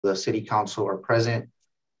the City Council are present.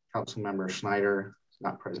 Councilmember Schneider is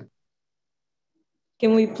not present.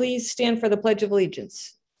 Can we please stand for the Pledge of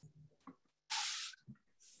Allegiance?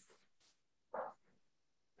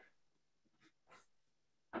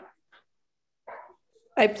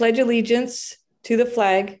 I pledge allegiance to the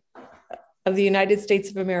flag of the United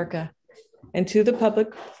States of America and to the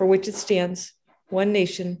republic for which it stands, one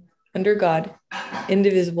nation, under God,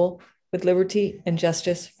 indivisible, with liberty and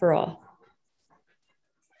justice for all.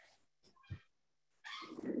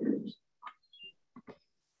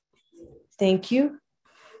 Thank you.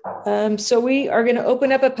 So we are going to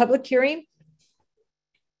open up a public hearing.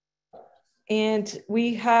 And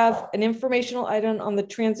we have an informational item on the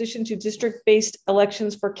transition to district-based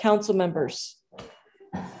elections for council members.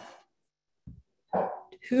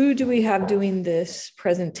 Who do we have doing this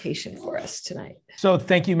presentation for us tonight? So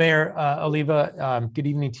thank you, Mayor Oliva. Good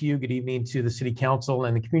evening to you. Good evening to the City Council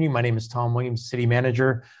and the community. My name is Tom Williams, City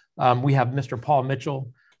Manager. We have Mr. Paul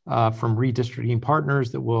Mitchell from Redistricting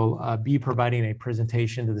Partners that will be providing a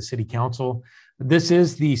presentation to the City Council. This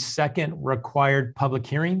is the second required public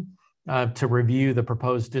hearing to review the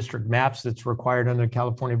proposed district maps that's required under the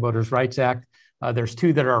California Voters' Rights Act. There's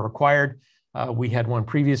two that are required. We had one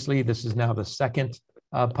previously. This is now the second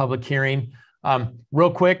public hearing.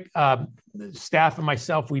 Real quick, staff and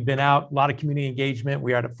myself, we've been out, a lot of community engagement.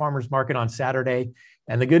 We are at a farmer's market on Saturday.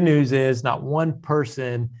 And the good news is not one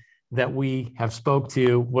person that we have spoke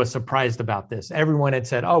to was surprised about this. Everyone had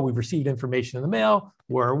said, oh, we've received information in the mail,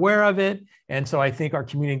 we're aware of it. And so I think our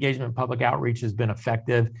community engagement and public outreach has been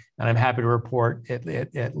effective. And I'm happy to report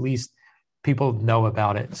at least people know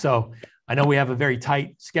about it. So I know we have a very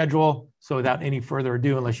tight schedule. So without any further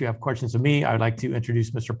ado, unless you have questions of me, I would like to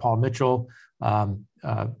introduce Mr. Paul Mitchell,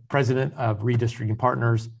 President of Redistricting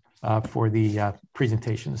Partners, for the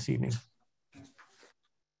presentation this evening.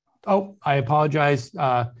 Oh, I apologize.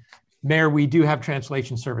 Mayor, we do have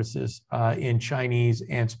translation services in Chinese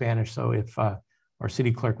and Spanish. So if our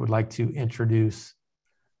city clerk would like to introduce.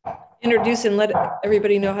 Introduce and let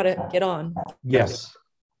everybody know how to get on. Yes.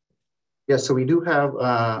 Yes, so we do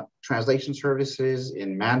have translation services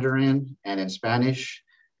in Mandarin and in Spanish.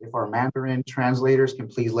 If our Mandarin translators can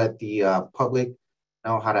please let the public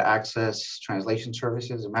know how to access translation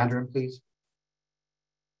services in Mandarin, please.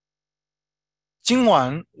 今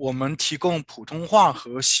晚我们提供普通话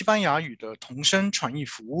和西班牙语的同声传译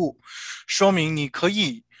服务，说明你可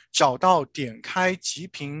以找到点开极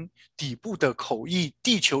屏底部的口译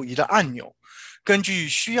地球仪的按钮，根据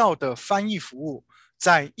需要的翻译服务，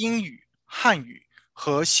在英语、汉语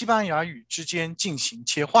和西班牙语之间进行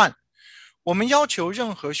切换。我们要求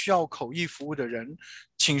任何需要口译服务的人，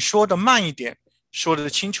请说得慢一点，说得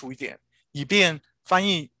清楚一点，以便翻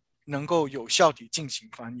译能够有效地进行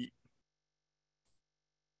翻译。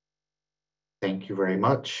Thank you very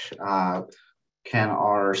much. Can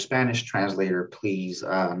our Spanish translator please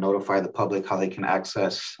notify the public how they can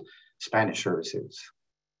access Spanish services?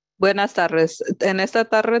 Buenas tardes. En esta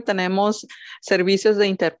tarde tenemos servicios de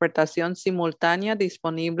interpretación simultánea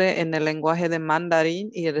disponible en el lenguaje de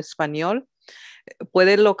mandarín y el español.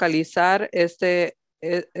 Puede localizar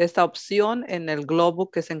esta opción en el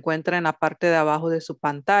globo que se encuentra en la parte de abajo de su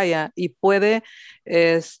pantalla y puede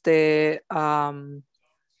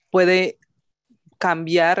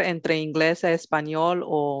cambiar entre inglés a español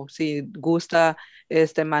o si gusta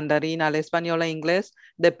mandarín al español e inglés,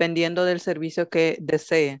 dependiendo del servicio que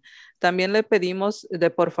desee. También le pedimos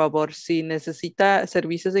por favor, si necesita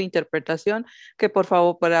servicios de interpretación, que por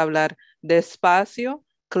favor pueda hablar despacio,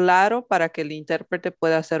 claro, para que el intérprete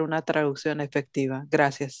pueda hacer una traducción efectiva.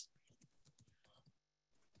 Gracias.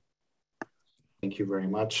 Thank you very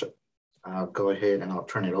much. I'll go ahead and I'll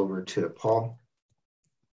turn it over to Paul.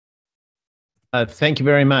 Thank you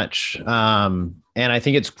very much. And I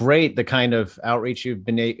think it's great the kind of outreach you've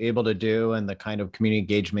been able to do and the kind of community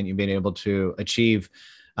engagement you've been able to achieve.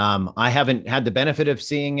 I haven't had the benefit of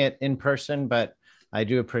seeing it in person, but I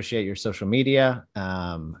do appreciate your social media.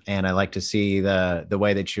 And I like to see the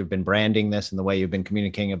way that you've been branding this and the way you've been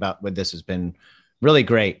communicating with this has been really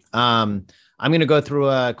great. I'm going to go through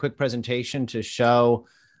a quick presentation to show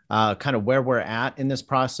kind of where we're at in this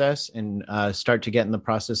process and start to get in the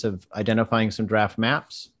process of identifying some draft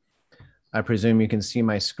maps. I presume you can see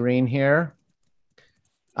my screen here.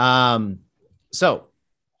 So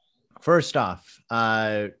first off,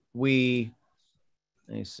 let me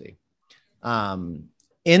see.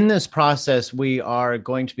 In this process, we are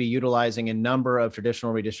going to be utilizing a number of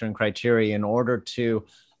traditional redistricting criteria in order to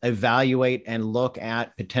evaluate and look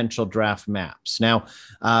at potential draft maps. Now,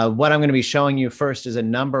 what I'm going to be showing you first is a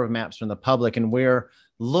number of maps from the public, and we're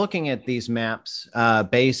looking at these maps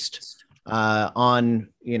based on,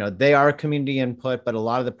 they are community input, but a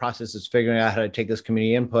lot of the process is figuring out how to take this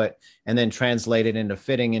community input and then translate it into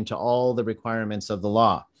fitting into all the requirements of the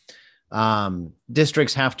law.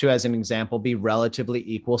 Districts have to, as an example, be relatively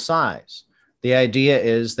equal size. The idea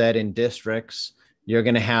is that in districts, you're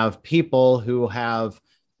going to have people who have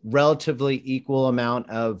relatively equal amount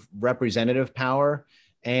of representative power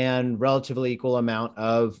and relatively equal amount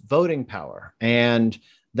of voting power. And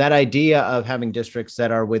that idea of having districts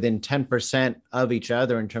that are within 10% of each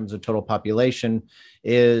other in terms of total population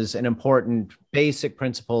is an important basic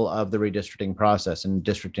principle of the redistricting process and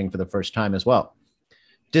districting for the first time as well.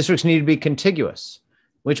 Districts need to be contiguous,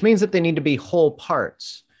 which means that they need to be whole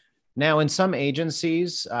parts. Now, in some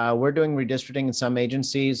agencies, we're doing redistricting in some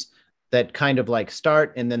agencies that kind of like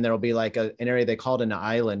start, and then there'll be like an area they called an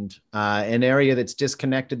island, an area that's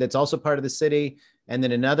disconnected that's also part of the city, and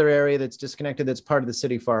then another area that's disconnected that's part of the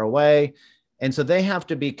city far away. And so they have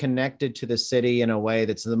to be connected to the city in a way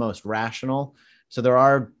that's the most rational. So there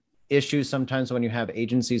are issues sometimes when you have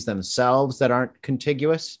agencies themselves that aren't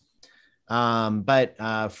contiguous. But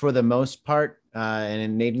for the most part, in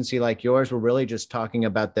an agency like yours, we're really just talking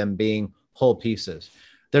about them being whole pieces.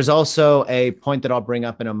 There's also a point that I'll bring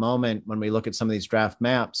up in a moment when we look at some of these draft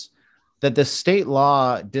maps, that the state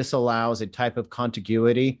law disallows a type of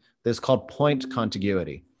contiguity that's called point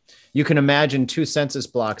contiguity. You can imagine two census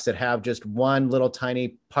blocks that have just one little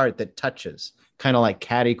tiny part that touches, kind of like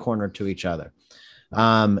catty corner to each other.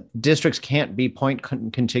 Districts can't be point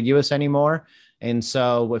contiguous anymore. And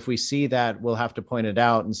so if we see that, we'll have to point it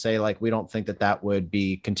out and say, like, we don't think that that would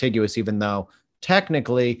be contiguous, even though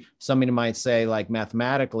technically somebody might say, like,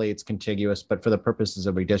 mathematically it's contiguous, but for the purposes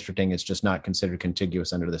of redistricting, it's just not considered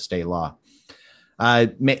contiguous under the state law.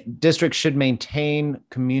 Districts should maintain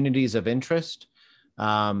communities of interest.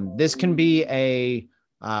 This can be a,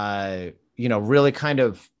 really kind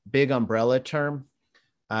of big umbrella term.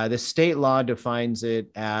 The state law defines it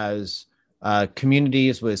as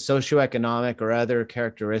communities with socioeconomic or other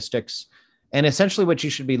characteristics. And essentially what you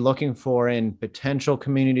should be looking for in potential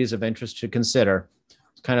communities of interest to consider,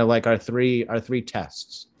 it's kind of like our three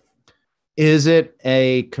tests. Is it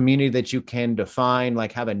a community that you can define,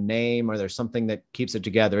 like have a name, or there's something that keeps it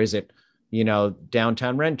together? Is it,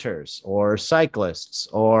 downtown renters or cyclists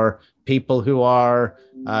or people who are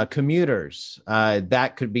commuters?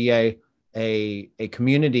 That could be a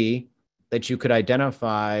community that you could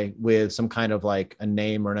identify with some kind of like a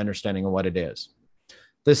name or an understanding of what it is.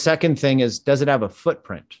 The second thing is, does it have a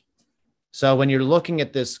footprint? So when you're looking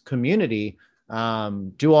at this community,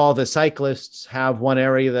 do all the cyclists have one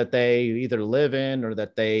area that they either live in or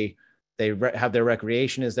that they have their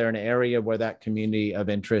recreation? Is there an area where that community of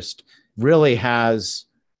interest really has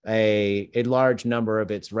a large number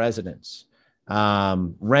of its residents?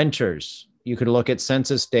 Renters, you could look at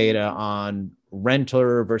census data on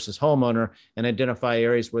renter versus homeowner and identify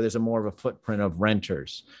areas where there's a more of a footprint of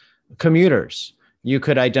renters. Commuters, you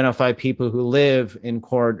could identify people who live in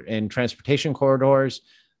transportation corridors,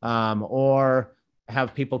 or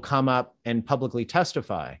have people come up and publicly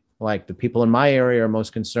testify. Like, the people in my area are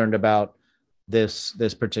most concerned about this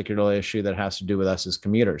particular issue that has to do with us as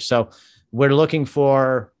commuters. So we're looking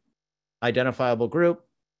for identifiable group,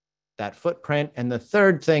 that footprint. And the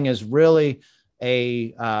third thing is really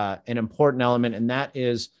an important element, and that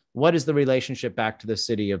is, what is the relationship back to the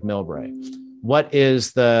city of Millbrae? What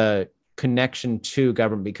is the connection to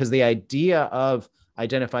government? Because the idea of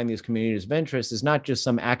identifying these communities of interest is not just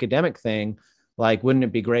some academic thing, like, wouldn't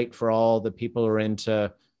it be great for all the people who are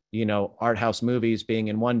into, art house movies being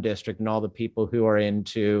in one district and all the people who are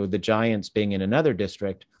into the Giants being in another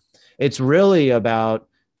district? It's really about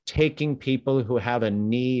taking people who have a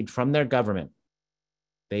need from their government.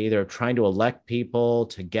 They either are trying to elect people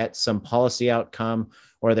to get some policy outcome,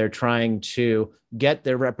 or they're trying to get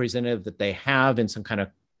their representative that they have in some kind of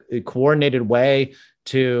coordinated way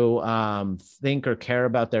to think or care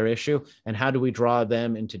about their issue. And how do we draw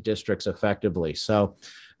them into districts effectively? So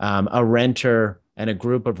a renter and a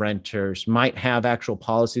group of renters might have actual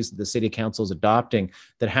policies that the city council is adopting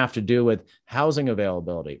that have to do with housing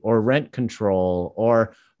availability or rent control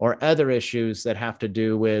or other issues that have to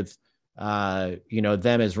do with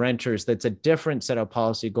them as renters. That's a different set of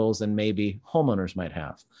policy goals than maybe homeowners might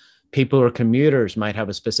have. People who are commuters might have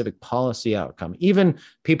a specific policy outcome. Even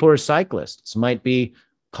people who are cyclists might be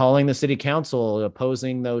calling the city council,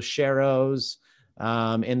 opposing those sharrows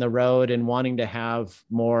in the road and wanting to have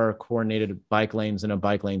more coordinated bike lanes and a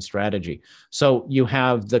bike lane strategy. So you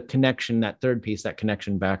have the connection, that third piece, that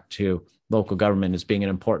connection back to local government as being an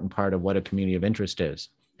important part of what a community of interest is.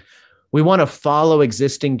 We want to follow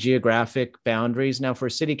existing geographic boundaries. Now, for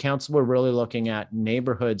city council, we're really looking at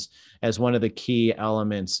neighborhoods as one of the key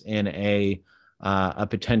elements in a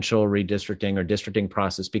potential redistricting or districting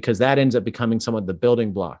process, because that ends up becoming somewhat the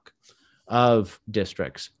building block of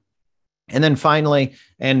districts. And then finally,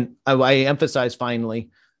 and I emphasize finally,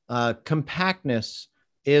 compactness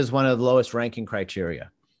is one of the lowest ranking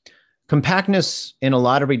criteria. Compactness in a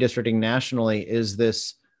lot of redistricting nationally is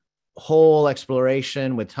this whole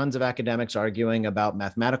exploration with tons of academics arguing about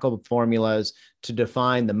mathematical formulas to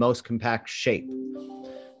define the most compact shape.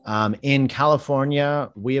 In California,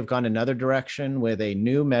 we have gone another direction with a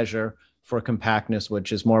new measure for compactness,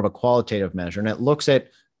 which is more of a qualitative measure. And it looks at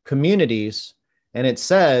communities and it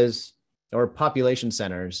says, or population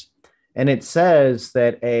centers, and it says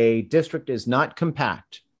that a district is not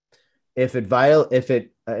compact if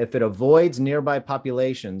it avoids nearby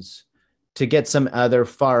populations to get some other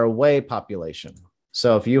far away population.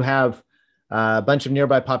 So if you have a bunch of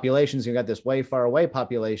nearby populations, you've got this way far away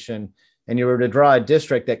population, and you were to draw a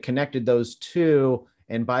district that connected those two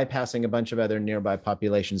and bypassing a bunch of other nearby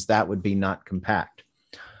populations, that would be not compact.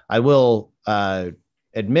 I will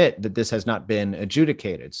admit that this has not been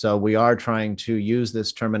adjudicated. So we are trying to use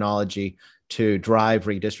this terminology to drive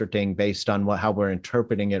redistricting based on how we're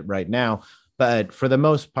interpreting it right now. But for the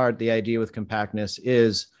most part, the idea with compactness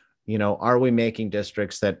is, are we making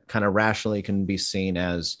districts that kind of rationally can be seen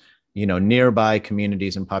as, nearby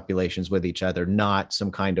communities and populations with each other, not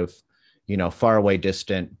some kind of, far away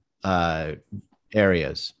distant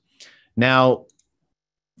areas. Now,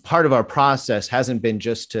 part of our process hasn't been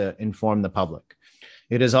just to inform the public.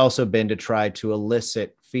 It has also been to try to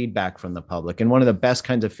elicit feedback from the public. And one of the best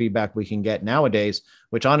kinds of feedback we can get nowadays,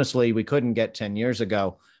 which honestly we couldn't get 10 years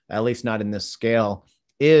ago, at least not in this scale,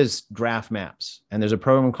 is draft maps. And there's a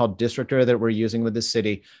program called Districtor that we're using with the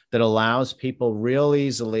city that allows people real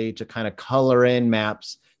easily to kind of color in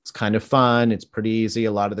maps. It's kind of fun. It's pretty easy.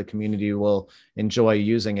 A lot of the community will enjoy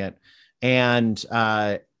using it. And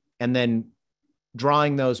then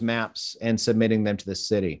drawing those maps and submitting them to the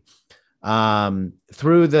city.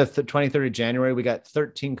 Through the 23rd of January, we got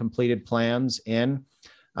 13 completed plans in.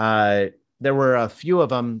 There were a few of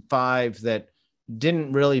them, 5, that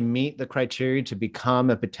didn't really meet the criteria to become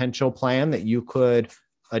a potential plan that you could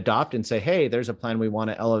adopt and say, hey, there's a plan. We want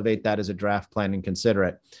to elevate that as a draft plan and consider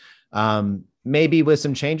it. Maybe with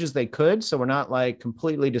some changes they could. So we're not like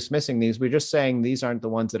completely dismissing these. We're just saying these aren't the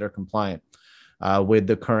ones that are compliant with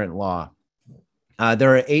the current law.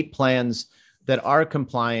 There are 8 plans that are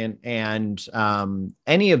compliant, and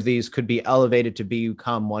any of these could be elevated to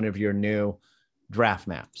become one of your new draft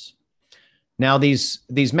maps. Now,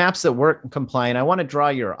 these maps that weren't compliant, I want to draw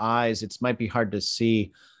your eyes. It might be hard to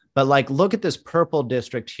see, but look at this purple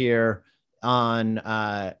district here on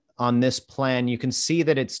this plan. You can see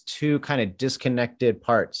that it's 2 kind of disconnected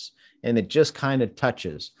parts, and it just kind of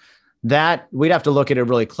touches. That we'd have to look at it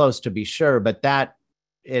really close to be sure, but that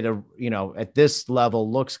at this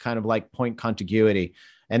level looks kind of like point contiguity.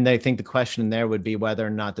 And I think the question there would be whether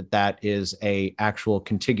or not that is a actual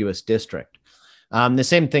contiguous district. The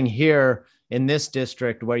same thing here in this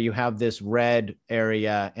district where you have this red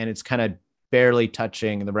area and it's kind of barely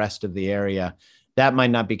touching the rest of the area. That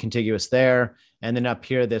might not be contiguous there. And then up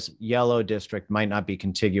here, this yellow district might not be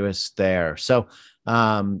contiguous there. So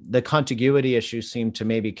the contiguity issues seem to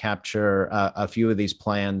maybe capture a few of these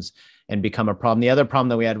plans and become a problem. The other problem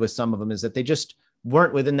that we had with some of them is that they just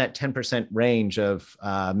weren't within that 10% range of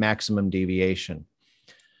maximum deviation.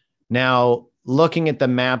 Now, looking at the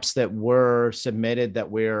maps that were submitted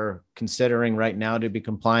that we're considering right now to be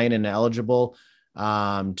compliant and eligible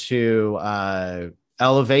to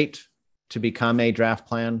elevate to become a draft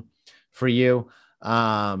plan for you.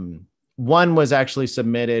 One was actually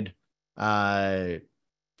submitted prior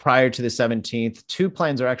to the 17th. 2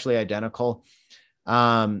 plans are actually identical.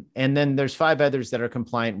 And then there's 5 others that are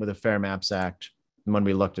compliant with the Fair Maps Act when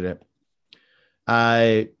we looked at it.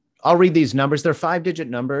 I'll read these numbers. They're 5-digit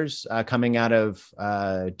numbers coming out of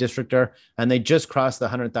Districtor, and they just crossed the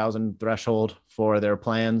 100,000 threshold for their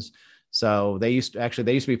plans. So they used to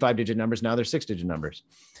be 5-digit numbers. Now they're 6-digit numbers.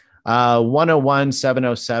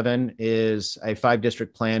 101707 is a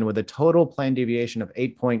 5-district plan with a total plan deviation of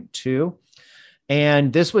 8.2.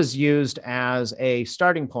 And this was used as a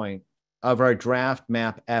starting point of our draft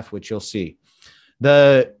map F, which you'll see.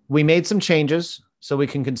 We made some changes, so we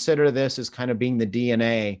can consider this as kind of being the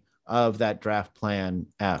DNA of that draft plan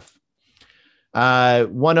F.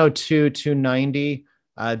 102290,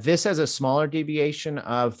 this has a smaller deviation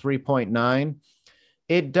of 3.9.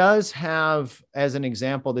 It does have, as an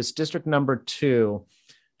example, this district number 2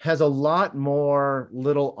 has a lot more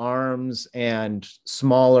little arms and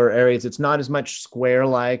smaller areas. It's not as much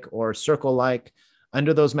square-like or circle-like.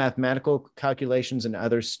 Under those mathematical calculations in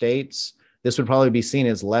other states, this would probably be seen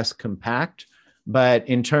as less compact. But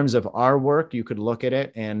in terms of our work, you could look at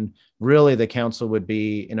it, and really the council would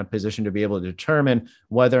be in a position to be able to determine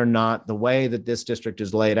whether or not the way that this district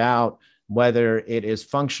is laid out, whether it is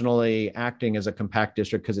functionally acting as a compact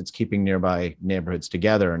district because it's keeping nearby neighborhoods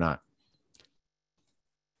together or not.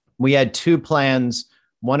 We had two plans,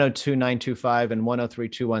 102.925 and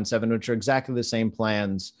 103.217, which are exactly the same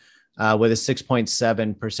plans with a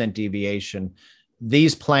 6.7% deviation.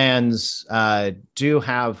 These plans do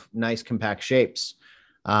have nice compact shapes.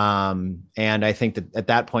 And I think that at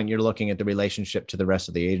that point, you're looking at the relationship to the rest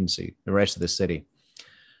of the agency, the rest of the city.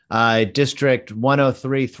 District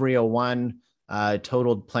 103.301,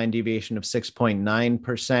 total plan deviation of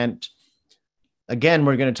 6.9%. Again,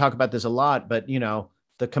 we're going to talk about this a lot, but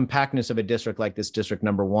the compactness of a district like this district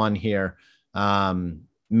number 1 here,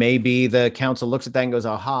 maybe the council looks at that and goes,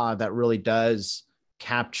 aha, that really does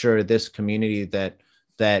capture this community that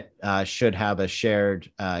should have a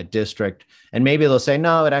shared district. And maybe they'll say,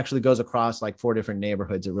 no, it actually goes across like 4 different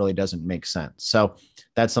neighborhoods. It really doesn't make sense. So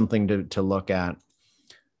that's something to look at.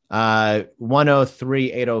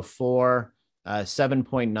 103.804,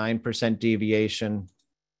 7.9% deviation.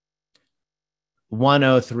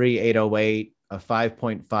 103.808, a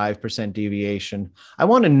 5.5% deviation. I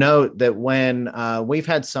want to note that when we've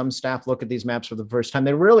had some staff look at these maps for the first time,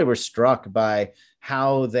 they really were struck by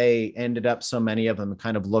how they ended up, so many of them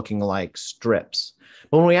kind of looking like strips.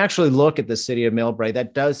 But when we actually look at the city of Millbrae,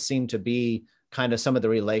 that does seem to be kind of some of the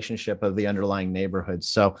relationship of the underlying neighborhoods.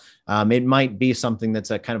 So it might be something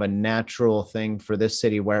that's a kind of a natural thing for this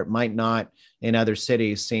city, where it might not in other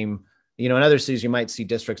cities seem, in other cities, you might see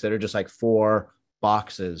districts that are just like 4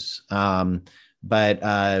 boxes. But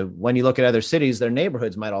when you look at other cities, their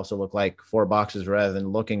neighborhoods might also look like 4 boxes rather than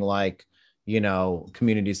looking like,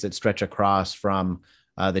 communities that stretch across from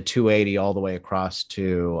the 280 all the way across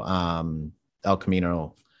to El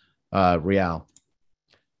Camino Real.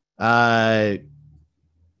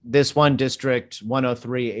 This one district,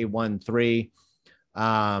 103.813,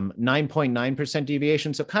 9.9%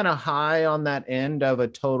 deviation. So kind of high on that end of a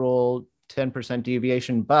total 10%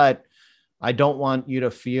 deviation, but I don't want you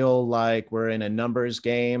to feel like we're in a numbers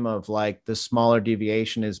game of like the smaller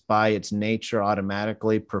deviation is by its nature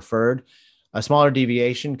automatically preferred. A smaller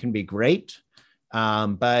deviation can be great,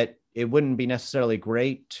 but it wouldn't be necessarily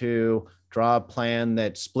great to draw a plan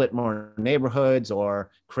that split more neighborhoods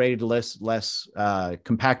or created less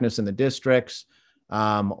compactness in the districts,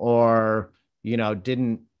 or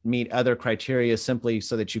didn't meet other criteria simply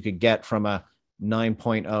so that you could get from a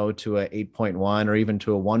 9.0 to a 8.1 or even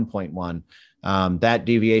to a 1.1. That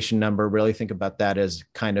deviation number, really think about that as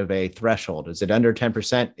kind of a threshold. Is it under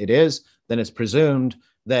 10%? It is. Then it's presumed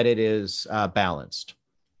that it is balanced.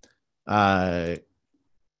 The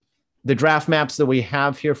draft maps that we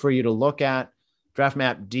have here for you to look at, draft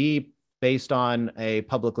map D based on a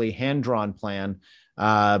publicly hand-drawn plan,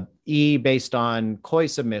 E based on COI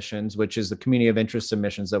submissions, which is the community of interest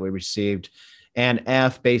submissions that we received, and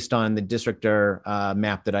F based on the districtor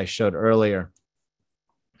map that I showed earlier.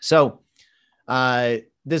 So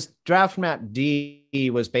this draft map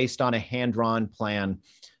D was based on a hand-drawn plan.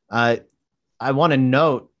 I want to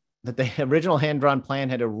note that the original hand-drawn plan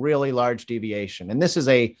had a really large deviation, and this is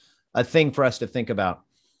a thing for us to think about.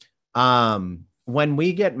 When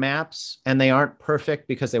we get maps and they aren't perfect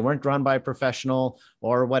because they weren't drawn by a professional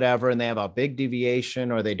or whatever, and they have a big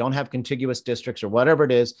deviation or they don't have contiguous districts or whatever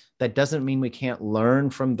it is, that doesn't mean we can't learn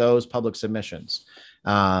from those public submissions.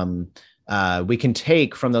 We can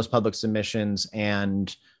take from those public submissions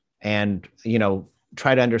and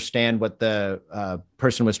try to understand what the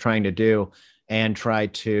person was trying to do and try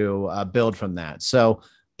to build from that. So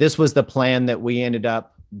this was the plan that we ended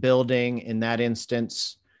up building in that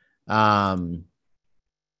instance.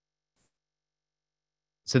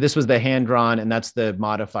 So this was the hand-drawn, and that's the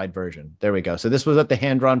modified version. There we go. So this was what the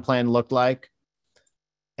hand-drawn plan looked like.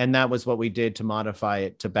 And that was what we did to modify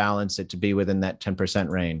it, to balance it to be within that 10%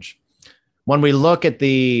 range. When we look at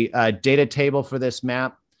the data table for this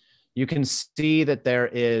map, you can see that there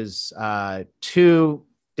is 2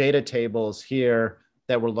 data tables here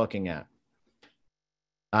that we're looking at.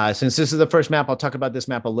 Since this is the first map, I'll talk about this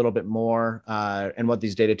map a little bit more and what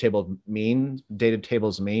these data tables mean.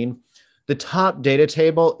 The top data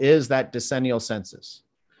table is that decennial census,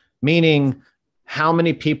 meaning how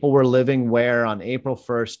many people were living where on April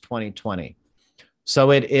 1st, 2020.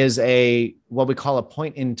 So it is what we call a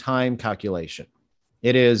point in time calculation.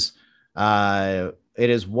 It is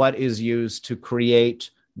what is used to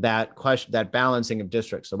create that question, that balancing of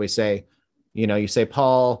districts. So we say, you say,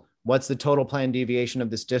 Paul, what's the total planned deviation of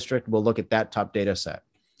this district? We'll look at that top data set.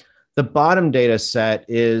 The bottom data set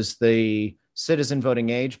is the citizen voting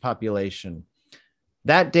age population.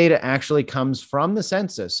 That data actually comes from the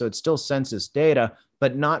census. So it's still census data,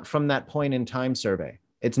 but not from that point in time survey.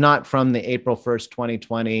 It's not from the April 1st,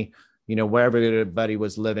 2020, wherever everybody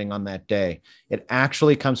was living on that day. It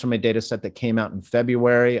actually comes from a data set that came out in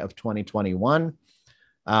February of 2021.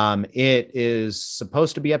 It is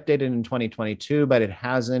supposed to be updated in 2022, but it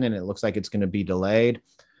hasn't, and it looks like it's going to be delayed.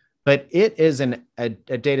 But it is a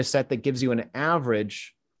data set that gives you an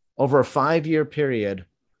average over a 5-year period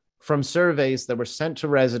from surveys that were sent to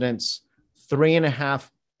residents.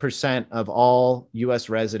 3.5% of all U.S.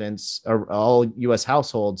 residents or all U.S.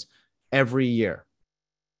 households every year.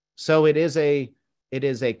 So it is a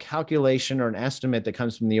calculation or an estimate that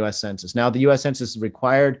comes from the U.S. Census. Now, the U.S. Census is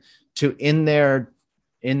required to, in their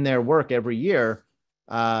work every year,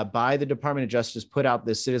 by the Department of Justice, put out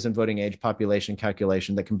this citizen voting age population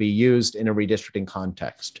calculation that can be used in a redistricting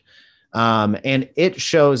context. And it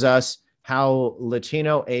shows us how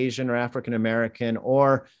Latino, Asian, or African American,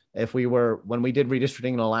 or when we did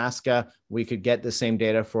redistricting in Alaska, we could get the same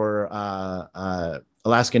data for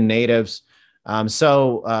Alaskan Natives.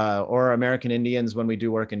 Or American Indians when we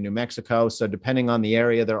do work in New Mexico. So depending on the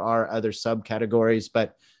area, there are other subcategories,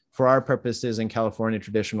 but for our purposes in California,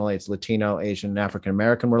 traditionally it's Latino, Asian, and African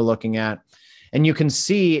American we're looking at. And you can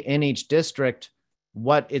see in each district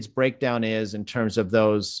what its breakdown is in terms of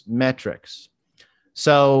those metrics.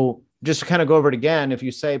 So just to kind of go over it again, if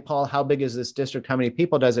you say, Paul, how big is this district? How many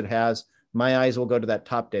people does it has? My eyes will go to that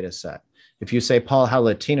top data set. If you say, Paul, how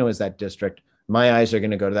Latino is that district? My eyes are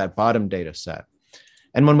going to go to that bottom data set.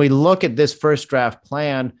 And when we look at this first draft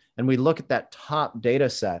plan and we look at that top data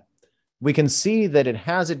set, we can see that it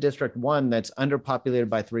has a District 1 that's underpopulated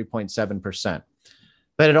by 3.7%.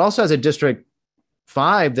 But it also has a District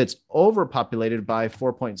 5 that's overpopulated by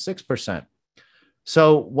 4.6%.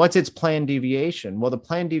 So what's its planned deviation? Well, the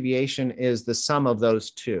planned deviation is the sum of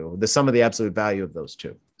those two, the sum of the absolute value of those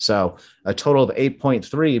two. So a total of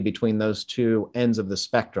 8.3 between those two ends of the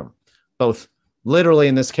spectrum, both literally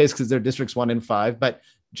in this case because they're districts 1 and 5, but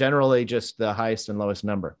generally just the highest and lowest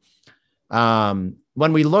number.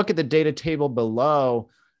 When we look at the data table below,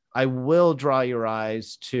 I will draw your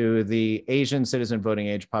eyes to the Asian citizen voting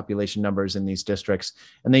age population numbers in these districts.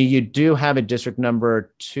 And then you do have a district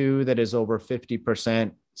number 2 that is over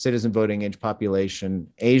 50% citizen voting age population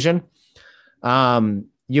Asian.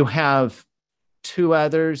 You have 2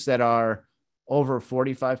 others that are over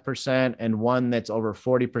 45% and 1 that's over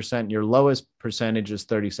 40%. Your lowest percentage is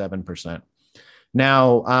 37%.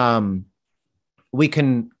 Now, we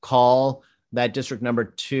can call that district number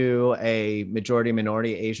 2 a majority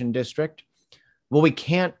minority Asian district. What we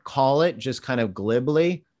can't call it, just kind of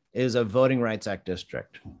glibly, is a Voting Rights Act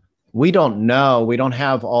district. We don't know. We don't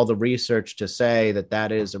have all the research to say that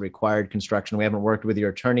that is a required construction. We haven't worked with your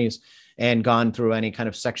attorneys and gone through any kind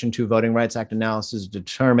of Section 2 Voting Rights Act analysis to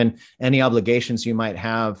determine any obligations you might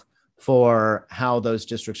have for how those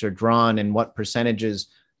districts are drawn and what percentages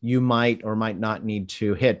you might or might not need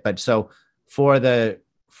to hit. But so for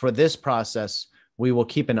this process, we will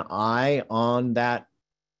keep an eye on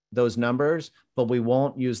those numbers, but we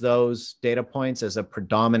won't use those data points as a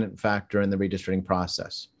predominant factor in the redistricting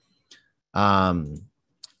process.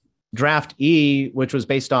 Draft E, which was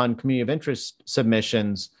based on community of interest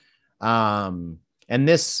submissions, and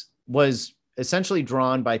this was essentially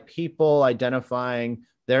drawn by people identifying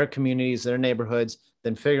their communities, their neighborhoods,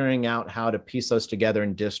 then figuring out how to piece those together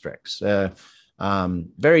in districts.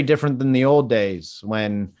 Very different than the old days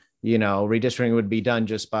when, redistricting would be done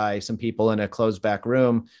just by some people in a closed back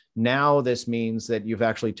room. Now this means that you've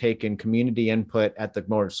actually taken community input at the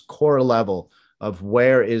most core level of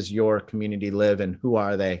where is your community live and who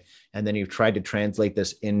are they? And then you've tried to translate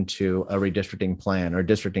this into a redistricting plan or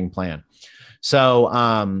districting plan. So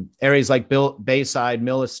areas like Bayside,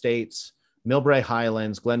 Mill Estates, Millbrae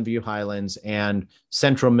Highlands, Glenview Highlands, and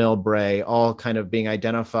Central Millbrae, all kind of being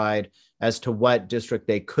identified as to what district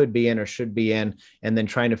they could be in or should be in, and then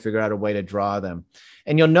trying to figure out a way to draw them.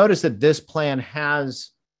 And you'll notice that this plan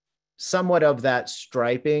has somewhat of that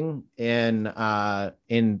striping in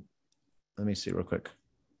let me see real quick.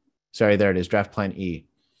 Sorry, there it is, Draft Plan E.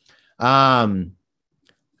 When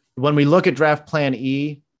we look at Draft Plan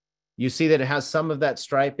E, you see that it has some of that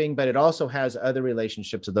striping, but it also has other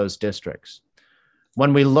relationships of those districts.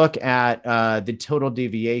 When we look at the total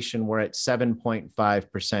deviation, we're at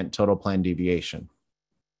 7.5% total plan deviation.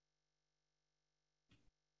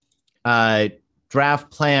 Draft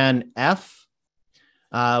Plan F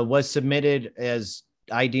was submitted as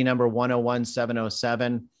ID number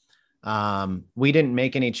 101707. We didn't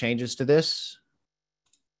make any changes to this.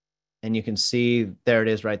 And you can see there it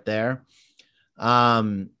is right there.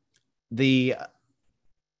 The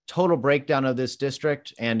total breakdown of this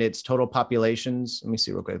district and its total populations. Let me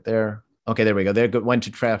see real quick there. Okay, there we go. There went to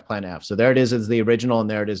draft plan F. So there it is as the original, and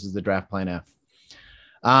there it is as the draft plan F.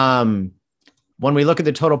 When we look at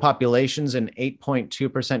the total populations, an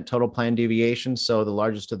 8.2% total plan deviation. So the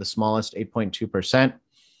largest to the smallest, 8.2%.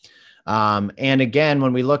 And again,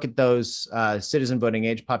 when we look at those citizen voting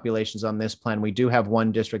age populations on this plan, we do have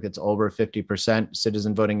one district that's over 50%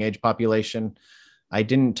 citizen voting age population. I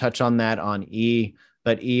didn't touch on that on E,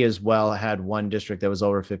 but E as well had one district that was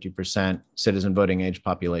over 50% citizen voting age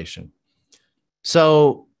population.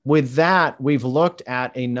 So with that, we've looked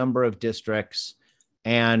at a number of districts,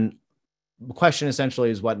 and the question essentially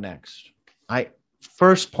is what next?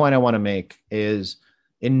 First point I want to make is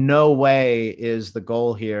in no way is the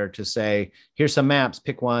goal here to say, here's some maps,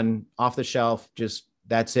 pick one off the shelf, just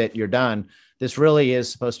that's it, you're done. This really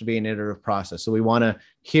is supposed to be an iterative process. So we want to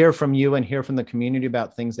hear from you and hear from the community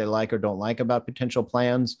about things they like or don't like about potential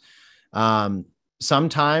plans.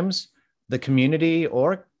 Sometimes the community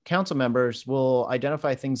or council members will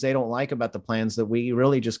identify things they don't like about the plans that we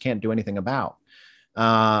really just can't do anything about.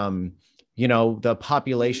 You know, the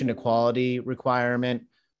population equality requirement,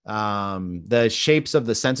 the shapes of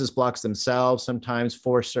the census blocks themselves sometimes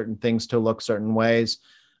force certain things to look certain ways.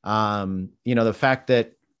 You know, the fact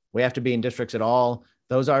that we have to be in districts at all,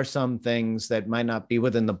 those are some things that might not be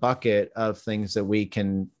within the bucket of things that we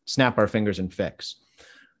can snap our fingers and fix.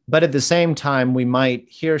 But at the same time, we might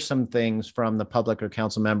hear some things from the public or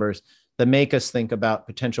council members that make us think about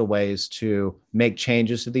potential ways to make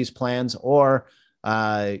changes to these plans or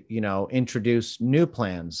you know, introduce new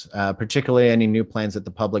plans, particularly any new plans that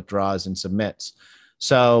the public draws and submits.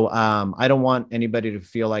 So I don't want anybody to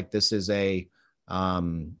feel like this is a,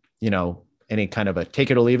 you know, any kind of a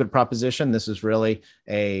take it or leave it proposition. This is really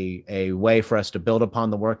a way for us to build upon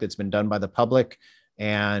the work that's been done by the public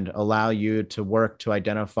and allow you to work to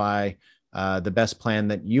identify the best plan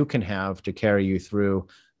that you can have to carry you through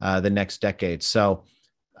the next decade. So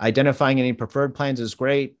identifying any preferred plans is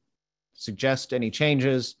great. Suggest any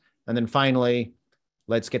changes. And then finally,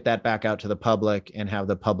 let's get that back out to the public and have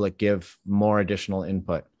the public give more additional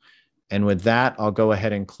input. And with that, I'll go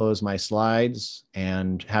ahead and close my slides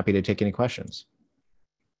and happy to take any questions.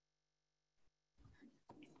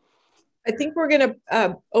 I think we're going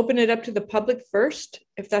to open it up to the public first,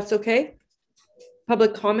 if that's okay.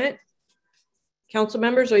 Public comment. Council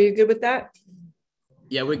members, are you good with that?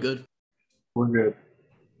 Yeah, we're good. We're good.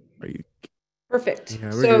 Are you? Perfect.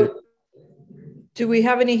 Yeah, so good. Do we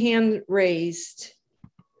have any hand raised?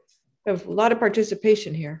 We have a lot of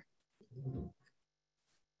participation here.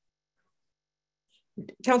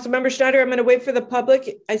 Councilmember Schneider, I'm going to wait for the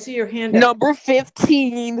public. I see your hand up. Number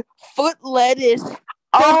 15, foot lettuce.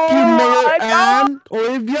 Fuck you, Mayor Ann. Or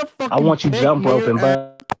if you're fucking I want you jump roping,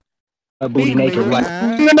 but booty naked like.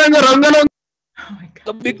 Oh my God.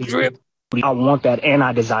 The big drip. I want that and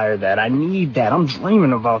I desire that. I need that. I'm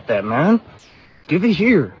dreaming about that, man. Give it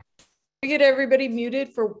here. Can we get everybody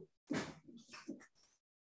muted for?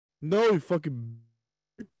 No, you fucking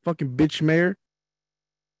bitch, Mayor.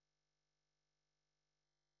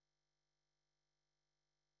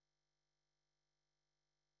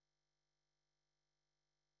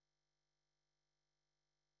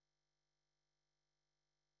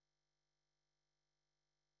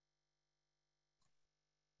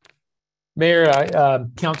 Mayor,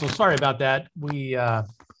 council, sorry about that.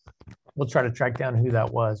 We'll try to track down who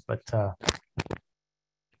that was, but I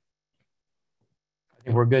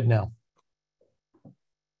think we're good now.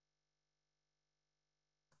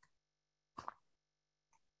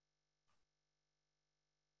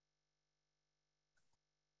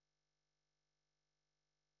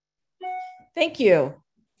 Thank you.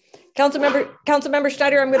 Councilmember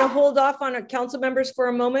Schneider, I'm going to hold off on council members for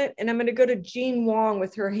a moment, and I'm going to go to Jean Wong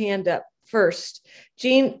with her hand up first.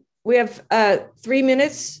 Jean, we have 3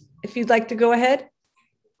 minutes if you'd like to go ahead.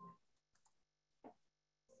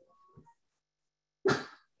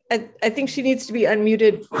 I think she needs to be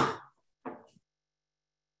unmuted.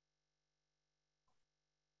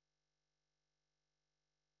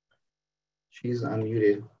 She's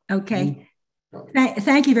unmuted. Okay.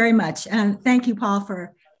 Thank you very much. Thank you, Paul,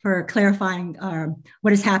 for clarifying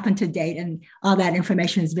what has happened to date, and all that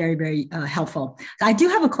information is very, very helpful. I do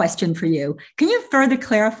have a question for you. Can you further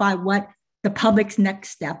clarify what the public's next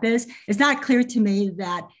step is? It's not clear to me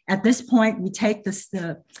that at this point we take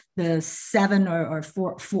the 7 or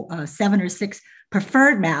 6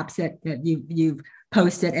 preferred maps that you've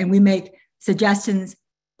posted, and we make suggestions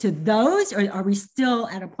to those, or are we still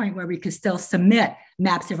at a point where we could still submit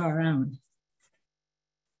maps of our own?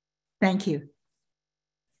 Thank you.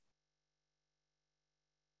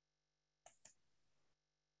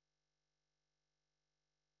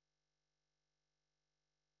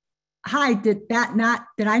 Hi, did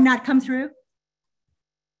I not come through?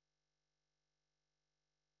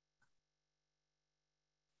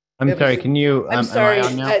 I'm sorry, can you, I'm sorry, am I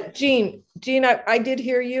on now? Jean, I did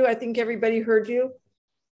hear you. I think everybody heard you.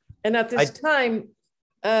 And at this time,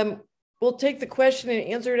 we'll take the question and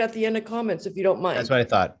answer it at the end of comments, if you don't mind. That's what I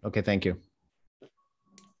thought. Okay, thank you.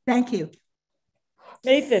 Thank you.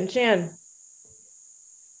 Nathan, Chan.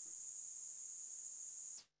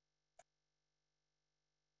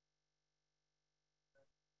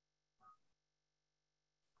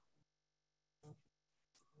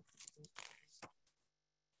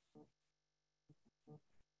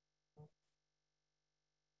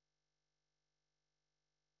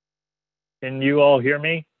 Can you all hear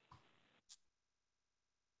me?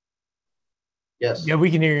 Yes. Yeah, we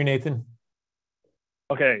can hear you, Nathan.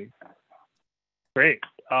 Okay, great.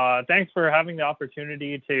 Thanks for having the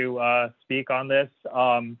opportunity to speak on this.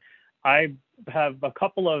 I have a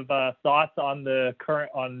couple of thoughts on the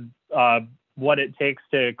what it takes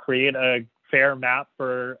to create a fair map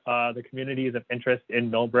for the communities of interest in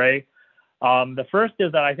Millbrae. The first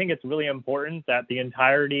is that I think it's really important that the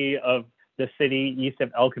entirety of the city east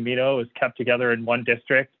of El Camino is kept together in one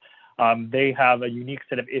district. They have a unique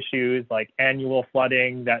set of issues like annual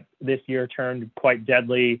flooding that this year turned quite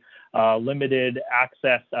deadly, limited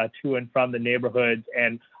access to and from the neighborhoods.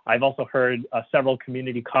 And I've also heard several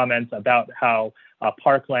community comments about how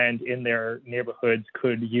parkland in their neighborhoods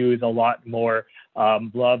could use a lot more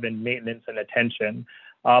love and maintenance and attention.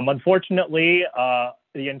 Unfortunately,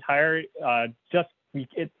 the entire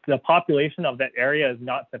the population of that area is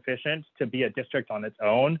not sufficient to be a district on its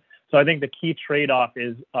own. So I think the key trade-off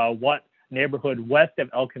is what neighborhood west of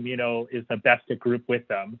El Camino is the best to group with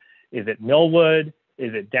them. Is it Millwood?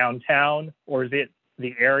 Is it downtown? Or is it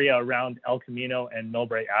the area around El Camino and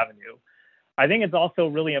Millbrae Avenue? I think it's also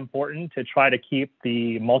really important to try to keep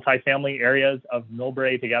the multifamily areas of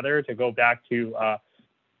Millbrae together, to go back to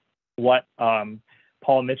what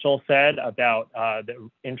Paul Mitchell said about the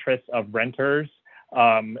interests of renters.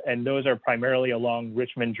 And those are primarily along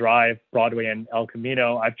Richmond Drive, Broadway, and El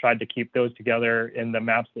Camino. I've tried to keep those together in the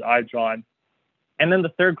maps that I've drawn. And then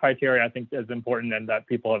the third criteria I think is important and that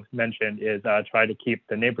people have mentioned is try to keep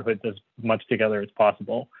the neighborhoods as much together as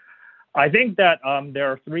possible. I think that there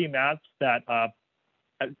are three maps that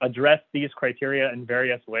address these criteria in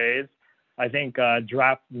various ways. I think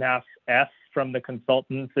draft map F from the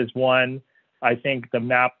consultants is one. I think the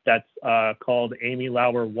map that's called Amy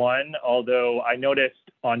Lauer 1, although I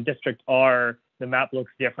noticed on District R, the map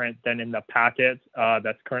looks different than in the packet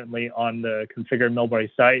that's currently on the Configure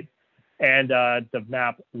Millbrae site, and the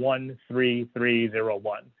map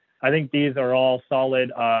 13301. I think these are all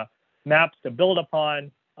solid maps to build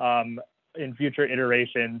upon in future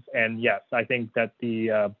iterations. And yes, I think that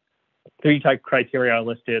the three type criteria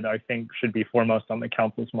listed, I think should be foremost on the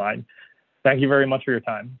council's mind. Thank you very much for your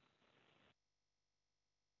time.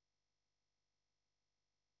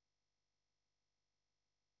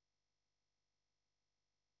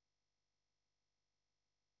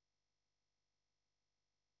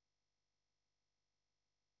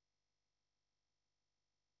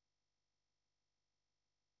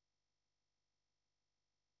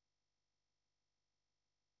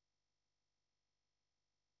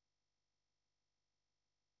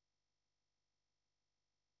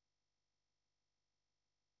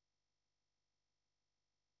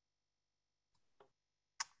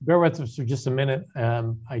 Bear with us for just a minute.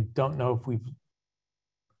 I don't know if we've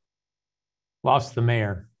lost the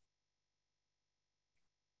mayor.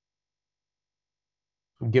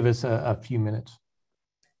 Give us a few minutes.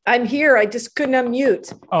 I'm here. I just couldn't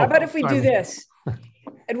unmute. Oh, how about if we do this?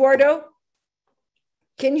 Eduardo,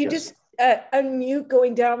 can you just unmute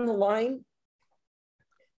going down the line?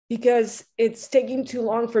 Because it's taking too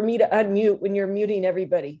long for me to unmute when you're muting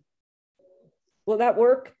everybody. Will that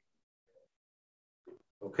work?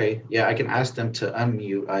 Okay, yeah, I can ask them to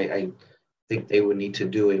unmute. I think they would need to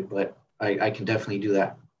do it, but I can definitely do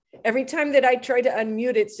that. Every time that I try to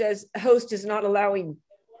unmute, it says host is not allowing.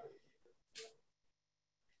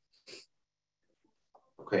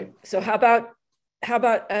 Okay. So how about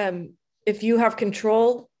if you have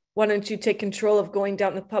control, why don't you take control of going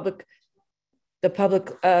down the public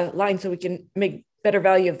line so we can make better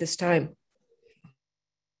value of this time.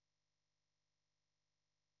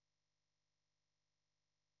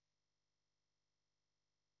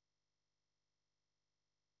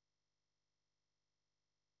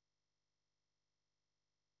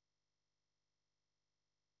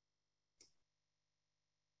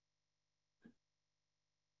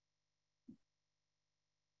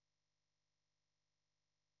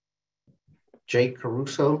 Jake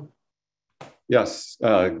Caruso. Yes,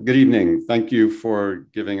 good evening. Thank you for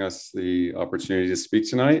giving us the opportunity to speak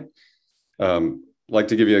tonight. I'd like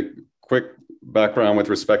to give you a quick background with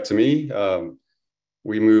respect to me.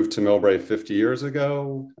 We moved to Millbrae 50 years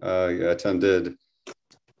ago. I attended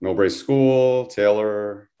Millbrae School,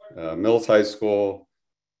 Taylor, Mills High School,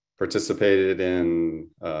 participated in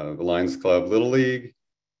the Lions Club Little League,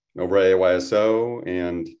 Millbrae YSO,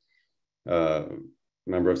 and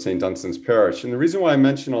member of St. Dunstan's Parish. And the reason why I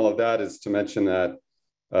mention all of that is to mention that,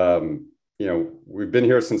 we've been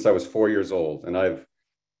here since I was 4 years old, and I've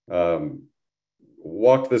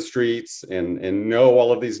walked the streets and know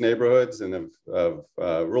all of these neighborhoods and have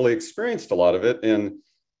really experienced a lot of it. And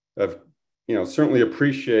I've, certainly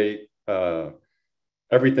appreciate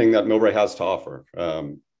everything that Millbrae has to offer.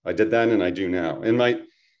 I did then and I do now. And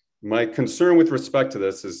my concern with respect to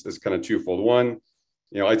this is kind of twofold. One,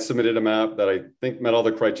 I submitted a map that I think met all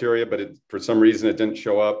the criteria, but for some reason it didn't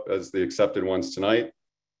show up as the accepted ones tonight.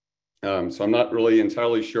 So I'm not really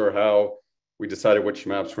entirely sure how we decided which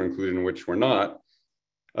maps were included and which were not.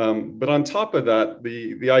 But on top of that,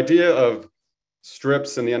 the idea of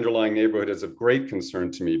strips in the underlying neighborhood is of great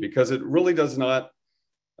concern to me, because it really does not,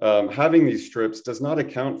 having these strips does not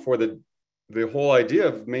account for the whole idea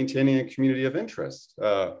of maintaining a community of interest.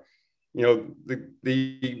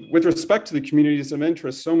 With respect to the communities of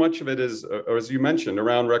interest, so much of it is, or as you mentioned,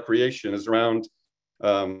 around recreation, is around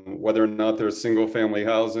whether or not there's single family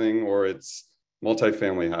housing or it's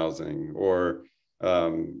multifamily housing, or,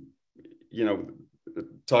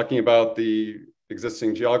 talking about the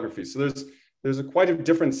existing geography. So there's quite a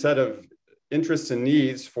different set of interests and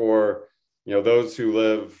needs for, those who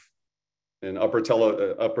live in Upper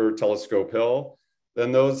Telescope Hill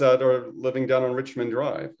than those that are living down on Richmond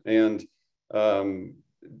Drive, and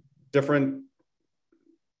different,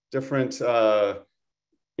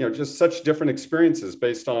 just such different experiences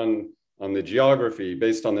based on the geography,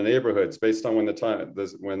 based on the neighborhoods, based on when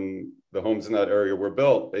the homes in that area were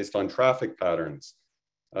built, based on traffic patterns,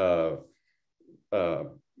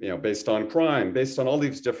 based on crime, based on all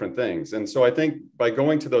these different things. And so I think by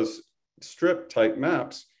going to those strip type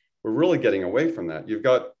maps, we're really getting away from that. You've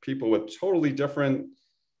got people with totally different,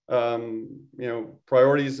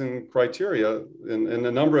 priorities and criteria in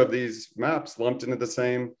a number of these maps lumped into the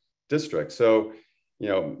same district. So,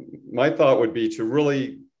 my thought would be to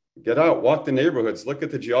really get out, walk the neighborhoods, look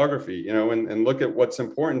at the geography, and look at what's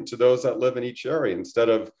important to those that live in each area, instead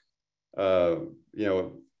of,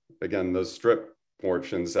 again, those strip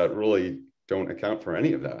portions that really don't account for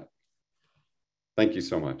any of that. Thank you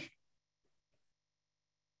so much.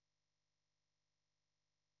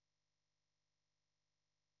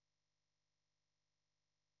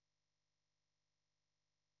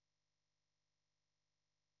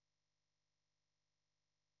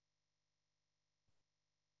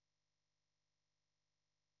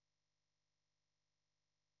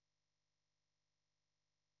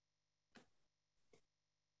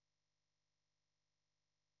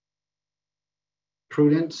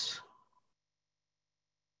 Prudence.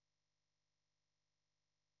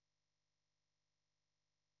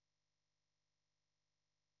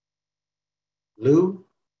 Lou,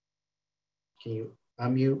 can you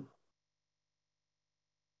unmute?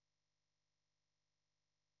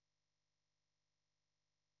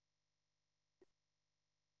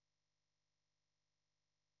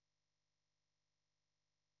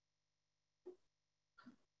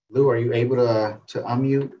 Lou, are you able to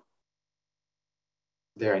unmute?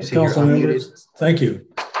 There, I see you're unmuted. Thank you.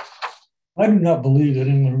 I do not believe that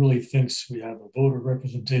anyone really thinks we have a voter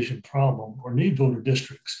representation problem or need voter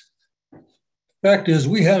districts. Fact is,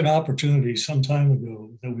 we had an opportunity some time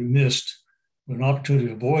ago that we missed, an opportunity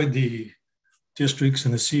to avoid the districts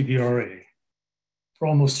in the CVRA. For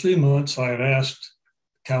almost 3 months, I have asked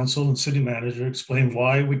council and city manager to explain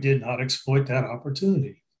why we did not exploit that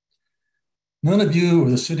opportunity. None of you or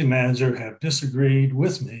the city manager have disagreed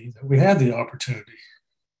with me that we had the opportunity,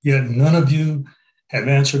 yet none of you have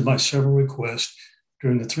answered my several requests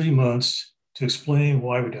during the 3 months to explain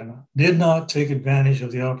why we did not take advantage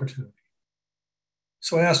of the opportunity.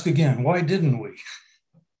 So I ask again, why didn't we?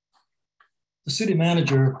 The city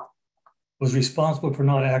manager was responsible for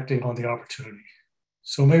not acting on the opportunity.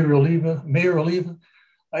 So Mayor Oliva,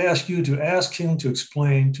 I ask you to ask him to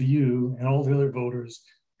explain to you and all the other voters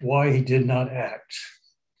why he did not act.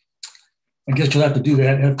 I guess you'll have to do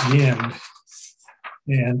that at the end.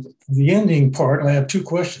 And the ending part, I have 2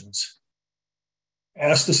 questions.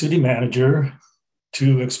 Ask the city manager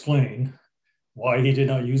to explain why he did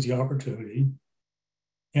not use the opportunity,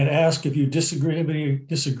 and ask if you disagree, if anybody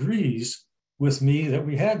disagrees with me that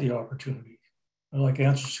we had the opportunity. I'd like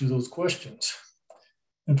answers to those questions.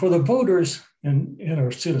 And for the voters and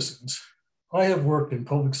our citizens, I have worked in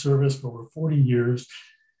public service for over 40 years,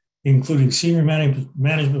 including senior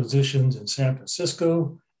management positions in San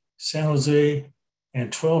Francisco, San Jose,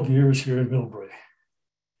 and 12 years here in Millbrae.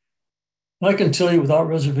 I can tell you without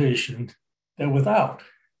reservation that without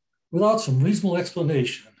some reasonable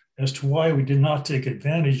explanation as to why we did not take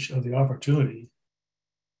advantage of the opportunity,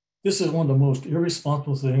 this is one of the most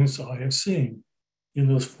irresponsible things I have seen in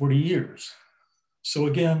those 40 years. So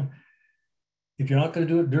again, if you're not going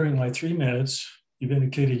to do it during my 3 minutes, you've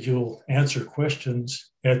indicated you'll answer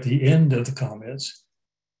questions at the end of the comments.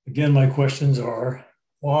 Again, my questions are,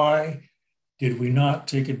 why did we not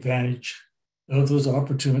take advantage of those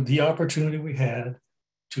the opportunity we had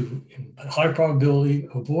to, in high probability,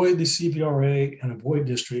 avoid the CVRA and avoid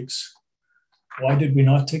districts? Why did we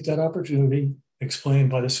not take that opportunity? Explained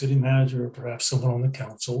by the city manager or perhaps someone on the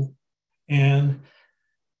council. And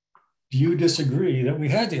do you disagree that we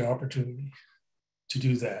had the opportunity to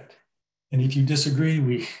do that? And if you disagree,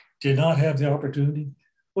 we did not have the opportunity,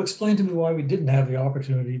 well, explain to me why we didn't have the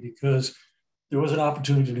opportunity, because there was an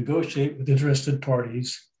opportunity to negotiate with interested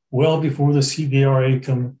parties well before the CVRA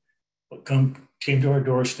came to our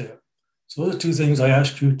doorstep. So those are 2 things I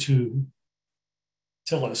asked you to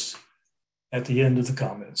tell us at the end of the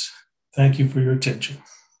comments. Thank you for your attention.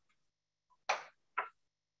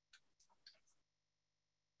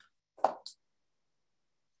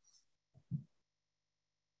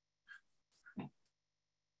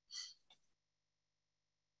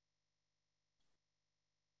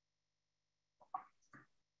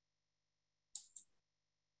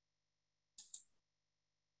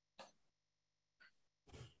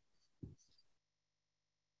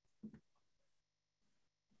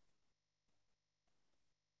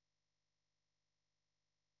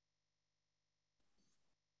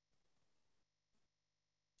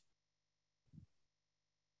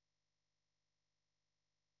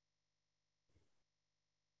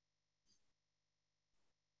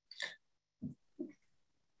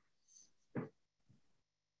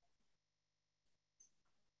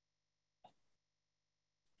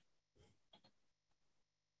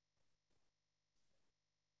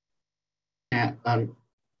 And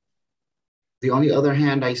the only other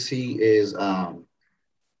hand I see is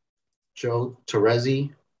Joe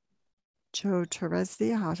Terezi. Joe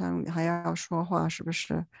Terezi 好像还要说话，是不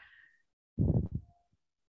是？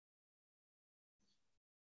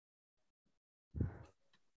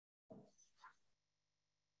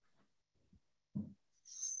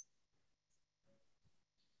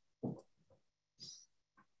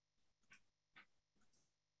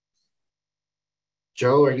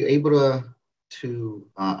 Joe, are you able to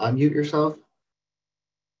unmute yourself?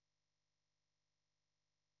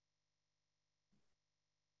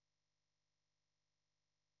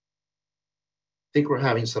 I think we're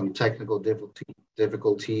having some technical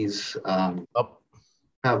difficulties.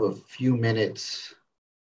 Have a few minutes.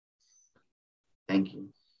 Thank you.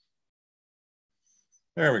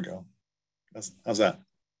 There we go. How's that?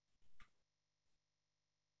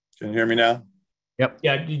 Can you hear me now? Yep.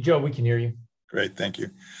 Yeah, Joe, we can hear you. Great, thank you.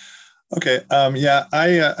 Okay, yeah,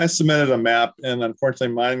 I submitted a map, and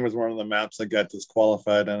unfortunately mine was one of the maps that got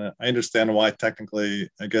disqualified, and I understand why technically,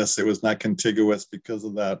 I guess it was not contiguous because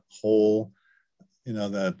of that whole, you know,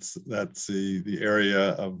 that's the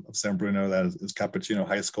area of San Bruno that is Cappuccino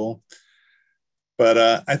High School. But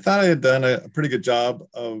I thought I had done a pretty good job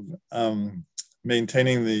of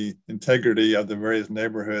maintaining the integrity of the various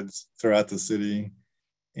neighborhoods throughout the city.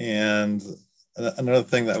 And another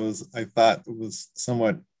thing that I thought was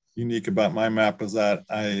somewhat unique about my map was that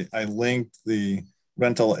I linked the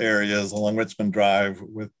rental areas along Richmond Drive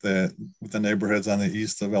with the neighborhoods on the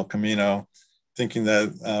east of El Camino, thinking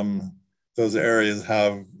that those areas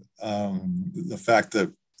have the fact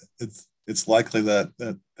that it's likely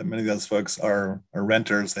that many of those folks are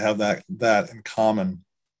renters. They have that in common.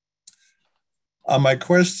 My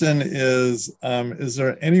question is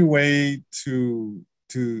there any way to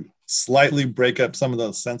slightly break up some of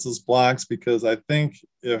those census blocks? Because I think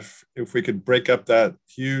if we could break up that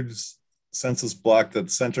huge census block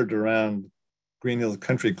that's centered around Green Hills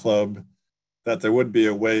Country Club, that there would be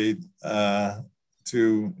a way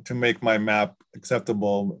to make my map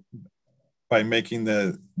acceptable by making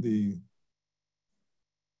the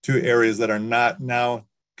 2 areas that are not now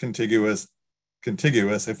contiguous.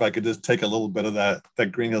 If I could just take a little bit of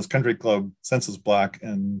that Green Hills Country Club census block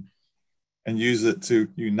and use it to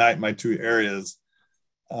unite my 2 areas,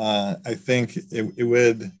 I think it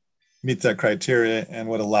would meet that criteria and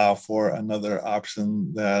would allow for another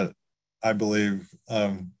option that I believe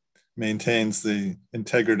maintains the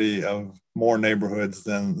integrity of more neighborhoods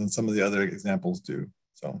than some of the other examples do.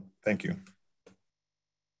 So thank you.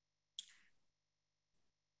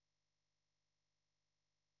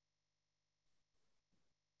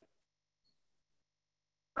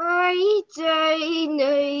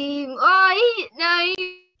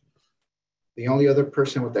 The only other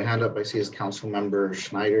person with the hand up I see is Council Member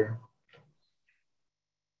Schneider.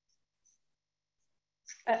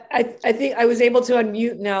 I think I was able to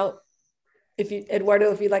unmute now. If you,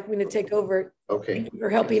 Eduardo, if you'd like me to take over. Okay. Thank you for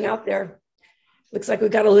helping out there. Looks like we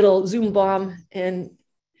got a little Zoom bomb and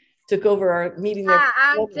took over our meeting there.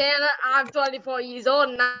 I'm 10, I'm 24 years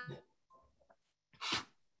old now.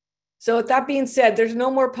 So with that being said, there's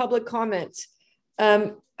no more public comments.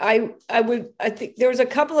 I think there was a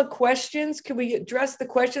couple of questions. Can we address the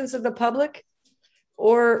questions of the public?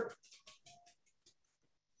 Or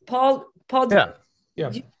Paul, Yeah.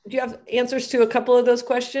 Do you have answers to a couple of those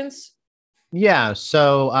questions? Yeah.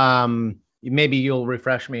 So maybe you'll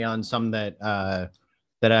refresh me on some that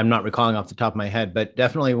that I'm not recalling off the top of my head, but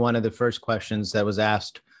definitely one of the first questions that was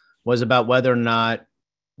asked was about whether or not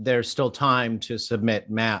there's still time to submit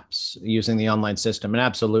maps using the online system. And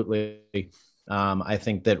absolutely, I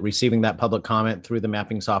think that receiving that public comment through the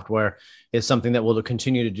mapping software is something that we'll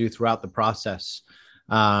continue to do throughout the process.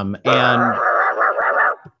 And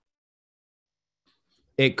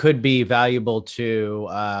it could be valuable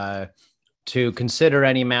to consider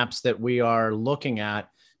any maps that we are looking at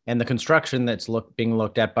and the construction that's being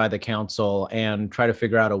looked at by the council, and try to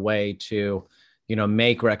figure out a way to,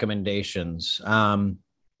 make recommendations.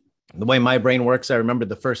 The way my brain works, I remember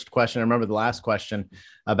the first question, I remember the last question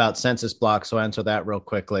about census blocks, so I'll answer that real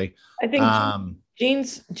quickly. I think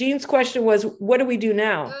Jean's question was, what do we do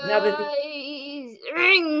now? Now that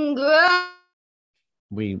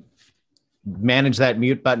we manage that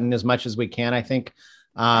mute button as much as we can, I think,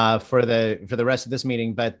 for the rest of this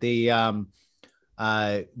meeting. But the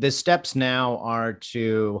steps now are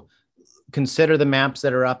to consider the maps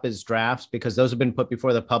that are up as drafts, because those have been put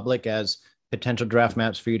before the public as potential draft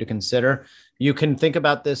maps for you to consider. You can think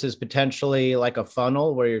about this as potentially like a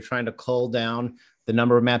funnel where you're trying to cull down the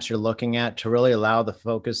number of maps you're looking at to really allow the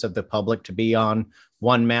focus of the public to be on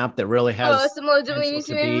one map that really has potential to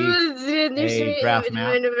be a draft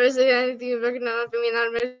map.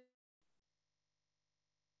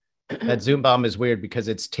 That Zoom bomb is weird because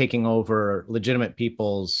it's taking over legitimate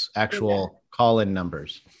people's actual call-in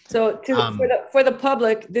numbers. So for the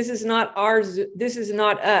public, this is not ours. This is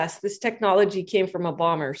not us. This technology came from a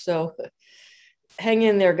bomber. So hang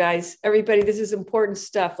in there, guys. Everybody, this is important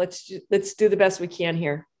stuff. Let's do the best we can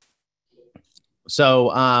here. So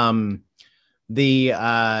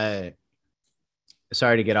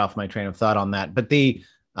sorry to get off my train of thought on that, but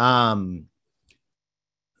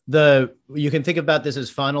you can think about this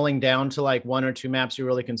as funneling down to like one or two maps you're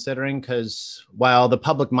really considering, because while the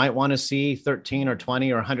public might want to see 13 or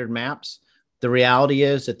 20 or 100 maps, the reality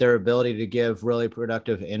is that their ability to give really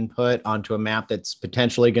productive input onto a map that's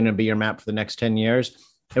potentially going to be your map for the next 10 years,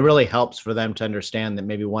 it really helps for them to understand that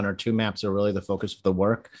maybe one or two maps are really the focus of the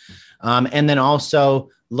work. And then also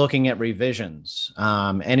looking at revisions,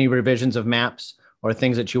 any revisions of maps or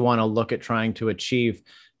things that you want to look at trying to achieve.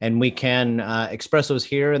 And we can express those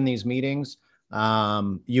here in these meetings.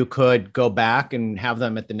 You could go back and have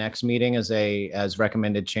them at the next meeting as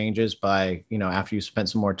recommended changes by, after you spent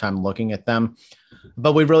some more time looking at them.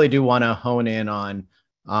 But we really do want to hone in on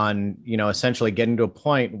essentially getting to a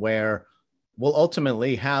point where we'll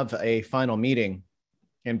ultimately have a final meeting.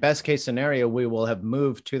 In best case scenario, we will have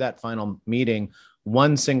moved to that final meeting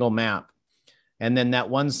one single map. And then that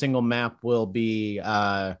one single map will be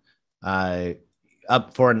up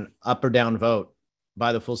for an up or down vote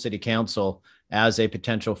by the full city council as a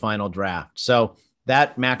potential final draft. So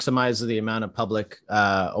that maximizes the amount of public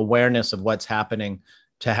awareness of what's happening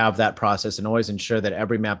to have that process, and always ensure that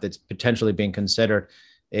every map that's potentially being considered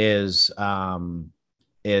is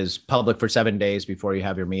public for 7 days before you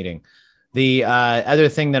have your meeting. The other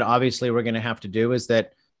thing that obviously we're going to have to do is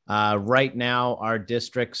that right now our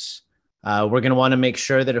districts, we're going to want to make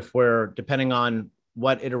sure that if we're, depending on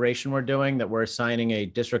what iteration we're doing, that we're assigning a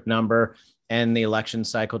district number and the election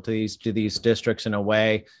cycle to these districts in a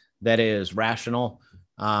way that is rational.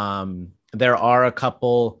 There are a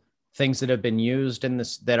couple things that have been used in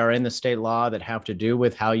this that are in the state law that have to do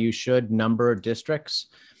with how you should number districts.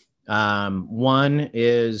 One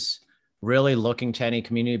is really looking to any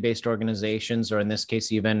community-based organizations, or in this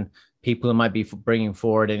case, even people who might be bringing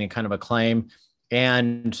forward any kind of a claim,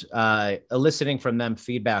 and eliciting from them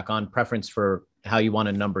feedback on preference for how you want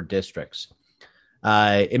to number districts.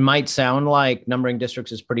 It might sound like numbering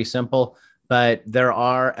districts is pretty simple, but there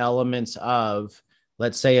are elements of,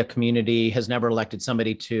 let's say a community has never elected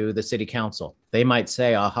somebody to the city council. They might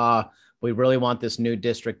say, aha, we really want this new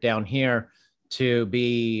district down here to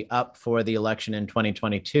be up for the election in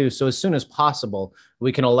 2022. So as soon as possible,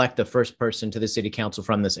 we can elect the first person to the city council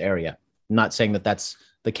from this area. I'm not saying that that's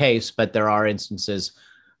the case, but there are instances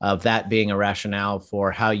of that being a rationale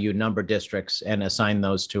for how you number districts and assign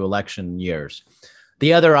those to election years.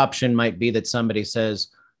 The other option might be that somebody says,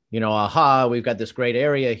 aha, we've got this great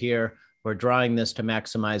area here. We're drawing this to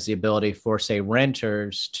maximize the ability for, say,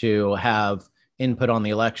 renters to have input on the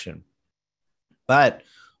election. But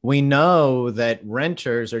we know that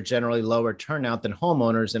renters are generally lower turnout than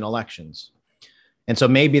homeowners in elections. And so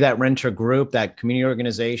maybe that renter group, that community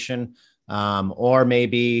organization, or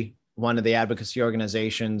maybe one of the advocacy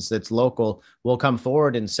organizations that's local will come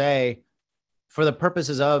forward and say, for the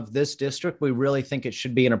purposes of this district, we really think it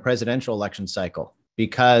should be in a presidential election cycle,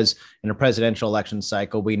 because in a presidential election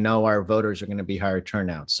cycle, we know our voters are going to be higher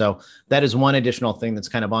turnout. So that is one additional thing that's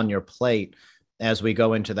kind of on your plate as we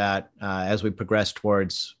go into that, as we progress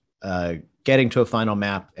towards getting to a final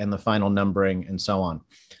map and the final numbering and so on.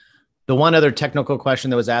 The one other technical question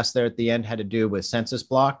that was asked there at the end had to do with census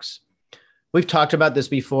blocks. We've talked about this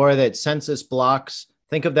before, that census blocks,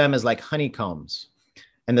 think of them as like honeycombs.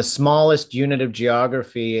 And the smallest unit of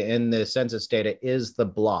geography in the census data is the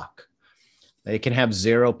block. It can have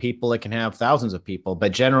 0 people, it can have thousands of people,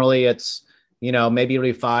 but generally it's, maybe it'll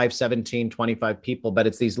be 5, 17, 25 people, but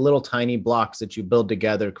it's these little tiny blocks that you build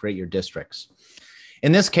together, create your districts.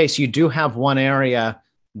 In this case, you do have one area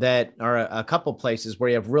that are a couple places where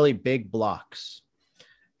you have really big blocks.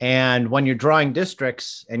 And when you're drawing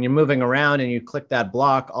districts and you're moving around and you click that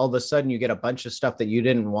block, all of a sudden you get a bunch of stuff that you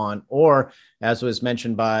didn't want. Or as was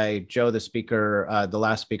mentioned by Joe, the speaker, the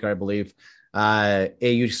last speaker, I believe,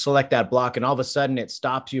 you select that block and all of a sudden it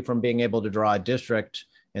stops you from being able to draw a district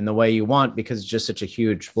in the way you want because it's just such a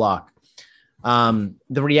huge block. The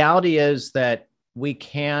reality is that we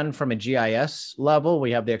can, from a GIS level, we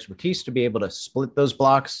have the expertise to be able to split those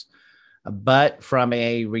blocks. But from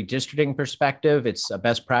a redistricting perspective, it's a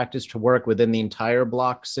best practice to work within the entire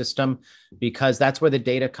block system because that's where the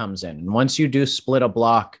data comes in. And once you do split a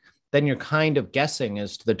block, then you're kind of guessing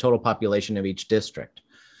as to the total population of each district.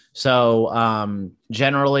 So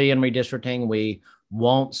generally in redistricting, we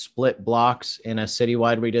won't split blocks in a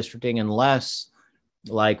citywide redistricting unless,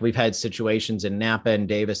 like we've had situations in Napa and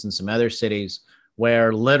Davis and some other cities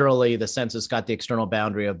where literally the census got the external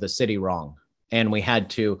boundary of the city wrong. And we had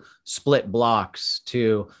to split blocks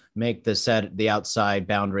to make the outside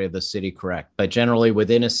boundary of the city correct. But generally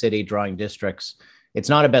within a city drawing districts, it's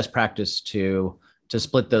not a best practice to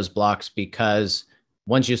split those blocks because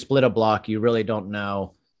once you split a block, you really don't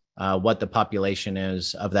know what the population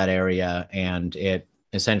is of that area. And it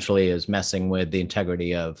essentially is messing with the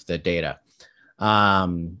integrity of the data.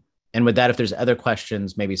 And with that, if there's other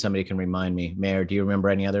questions, maybe somebody can remind me. Mayor, do you remember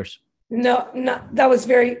any others? No, that was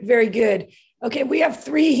very, very good. Okay, we have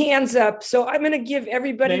 3 hands up, so I'm going to give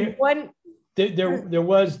everybody one. There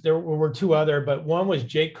were 2 other, but one was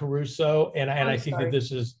Jake Caruso, and I think that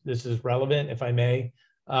this is relevant, if I may.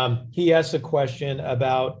 He asked a question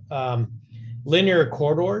about linear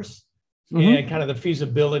corridors and kind of the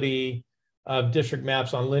feasibility of district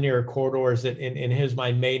maps on linear corridors that, in his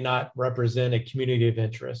mind, may not represent a community of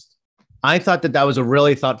interest. I thought that was a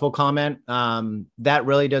really thoughtful comment. That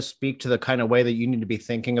really does speak to the kind of way that you need to be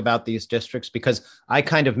thinking about these districts, because I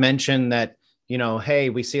kind of mentioned that,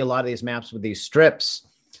 hey, we see a lot of these maps with these strips.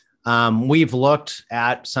 We've looked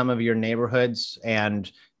at some of your neighborhoods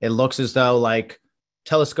and it looks as though like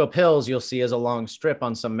Telescope Hills, you'll see as a long strip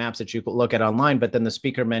on some maps that you could look at online. But then the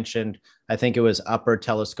speaker mentioned, I think it was Upper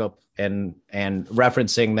Telescope and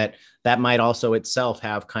referencing that might also itself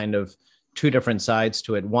have kind of 2 different sides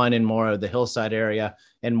to it, one in more of the hillside area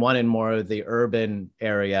and one in more of the urban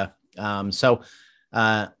area. So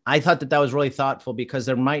I thought that was really thoughtful because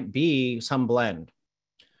there might be some blend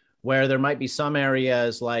where there might be some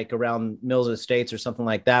areas like around Mills Estates or something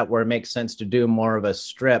like that, where it makes sense to do more of a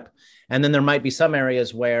strip. And then there might be some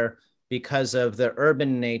areas where, because of the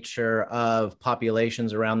urban nature of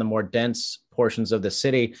populations around the more dense portions of the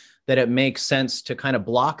city, that it makes sense to kind of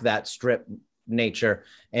block that strip nature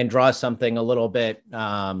and draw something a little bit,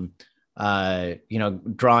 drawing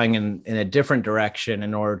in a different direction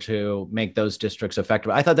in order to make those districts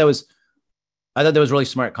effective. I thought that was a really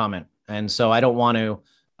smart comment. And so I don't want to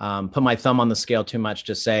put my thumb on the scale too much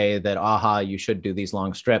to say that, aha, you should do these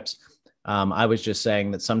long strips. I was just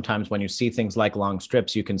saying that sometimes when you see things like long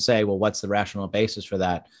strips, you can say, well, what's the rational basis for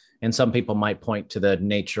that? And some people might point to the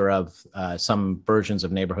nature of some versions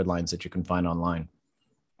of neighborhood lines that you can find online.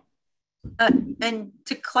 And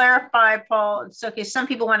to clarify, Paul, it's okay. Some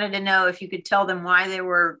people wanted to know if you could tell them why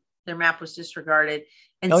their map was disregarded.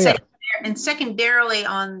 And, and secondarily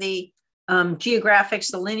on the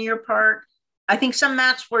geographics, the linear part, I think some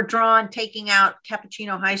maps were drawn taking out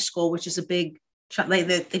Cappuccino High School, which is a big,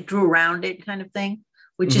 they drew around it kind of thing,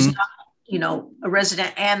 which is not, you know, a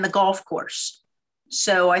resident, and the golf course.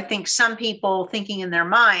 So I think some people thinking in their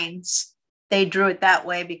minds, they drew it that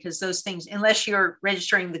way because those things, unless you're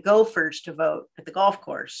registering the Gophers to vote at the golf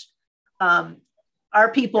course,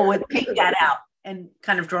 our people would take that out and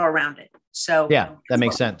kind of draw around it. So yeah, that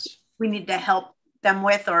makes sense. We need to help them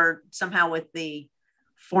with, or somehow with the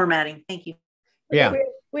formatting. Thank you. Yeah.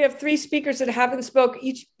 We have 3 speakers that haven't spoke.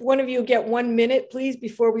 Each one of you get 1 minute, please,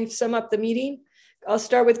 before we sum up the meeting. I'll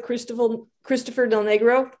start with Christopher Del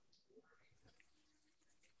Negro.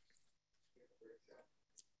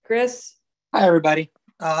 Chris. Hi, everybody.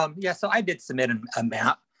 Yeah, so I did submit a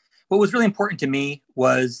map. What was really important to me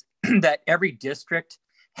was that every district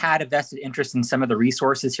had a vested interest in some of the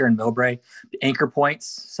resources here in Millbrae, the anchor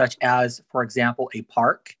points, such as, for example, a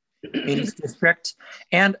park in each district,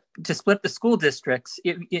 and to split the school districts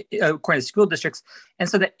according to school districts, and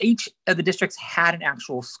so that each of the districts had an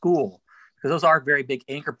actual school, because those are very big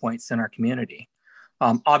anchor points in our community.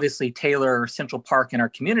 Obviously, Taylor Central Park and our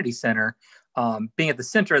community center, being at the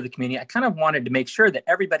center of the community, I kind of wanted to make sure that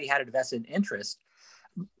everybody had a vested interest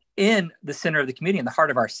in the center of the community, in the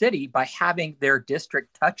heart of our city, by having their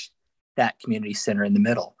district touch that community center in the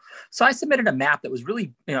middle. So I submitted a map that was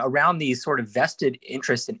really, you know, around these sort of vested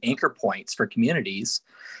interests and anchor points for communities,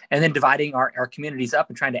 and then dividing our communities up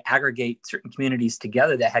and trying to aggregate certain communities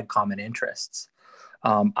together that had common interests.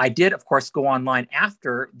 I did, of course, go online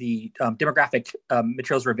after the demographic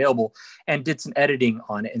materials were available and did some editing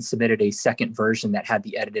on it and submitted a second version that had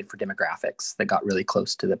the edited for demographics that got really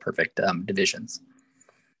close to the perfect divisions.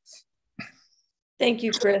 Thank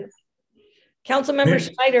you, Chris. Councilmember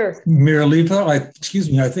Schneider. Mayor Oliva,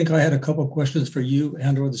 excuse me, I think I had a couple of questions for you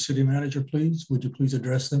and or the city manager, please. Would you please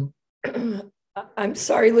address them? I'm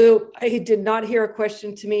sorry, Lou. I did not hear a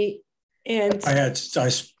question to me. And I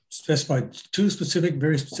specified 2 specific,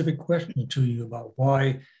 very specific questions to you about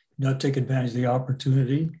why not take advantage of the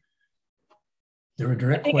opportunity. There were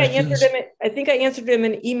direct questions. I think I answered them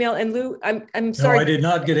in email. And Lou, I'm sorry. No, I did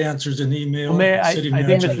not get answers in email. Well, city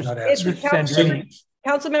manager did not answer.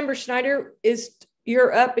 Councilmember Schneider,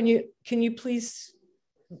 you're up, and can you please?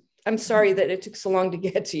 I'm sorry that it took so long to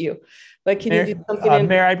get to you, but can you do something?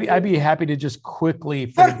 Mayor, I'd be happy to just quickly,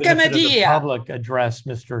 for the benefit of the public, address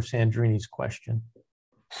Mr. Sandrini's question.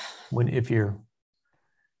 If you're,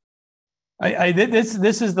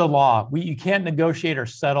 this is the law. You can't negotiate or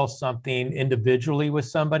settle something individually with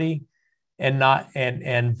somebody and not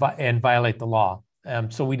and violate the law.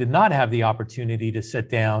 So we did not have the opportunity to sit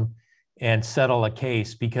down and settle a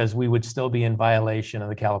case because we would still be in violation of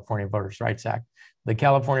the California Voters' Rights Act. The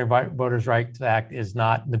California Voters' Rights Act is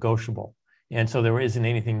not negotiable, and so there isn't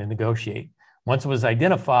anything to negotiate. Once it was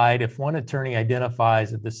identified, if one attorney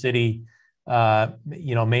identifies that the city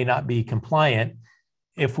may not be compliant,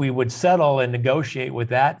 if we would settle and negotiate with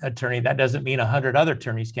that attorney, that doesn't mean 100 other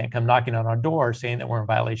attorneys can't come knocking on our door saying that we're in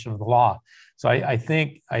violation of the law. So I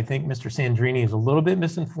think Mr. Sandrini is a little bit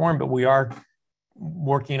misinformed, but we are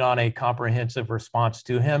working on a comprehensive response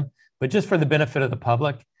to him. But just for the benefit of the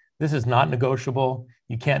public, this is not negotiable.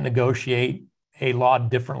 You can't negotiate a law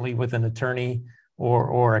differently with an attorney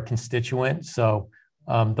or a constituent. So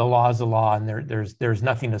the law is the law, and there's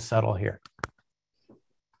nothing to settle here.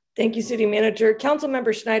 Thank you, City Manager.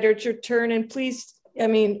 Councilmember Schneider, it's your turn, and please,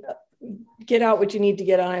 get out what you need to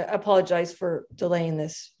get on. I apologize for delaying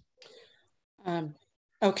this.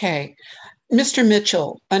 Okay. Mr.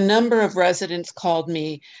 Mitchell, a number of residents called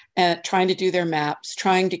me trying to do their maps,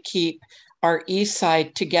 trying to keep our east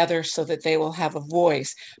side together so that they will have a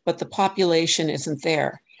voice, but the population isn't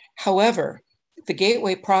there. However, the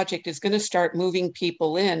Gateway project is going to start moving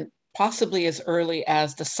people in possibly as early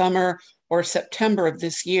as the summer or September of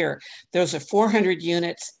this year. Those are 400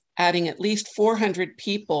 units, adding at least 400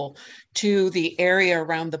 people to the area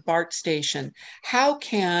around the BART station. How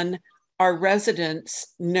can our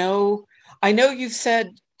residents know? I know you've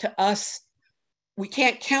said to us, we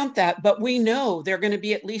can't count that, but we know there are going to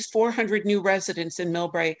be at least 400 new residents in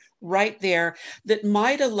Millbrae right there that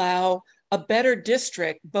might allow a better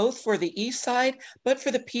district, both for the east side, but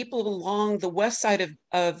for the people along the west side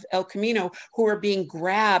of El Camino who are being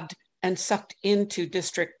grabbed and sucked into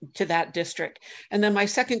that district. And then my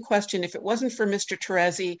second question, if it wasn't for Mr.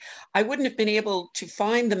 Terezi, I wouldn't have been able to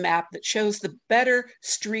find the map that shows the better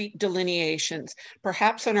street delineations.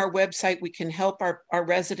 Perhaps on our website, we can help our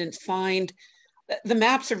residents find the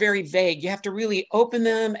maps are very vague. You have to really open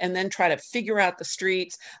them and then try to figure out the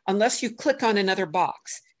streets unless you click on another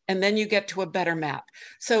box, and then you get to a better map.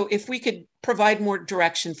 So if we could provide more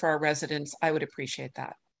direction for our residents, I would appreciate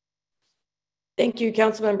that. Thank you,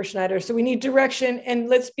 Councilmember Schneider. So we need direction, and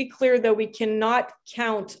let's be clear though, we cannot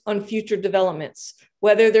count on future developments,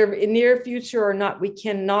 whether they're in near future or not. We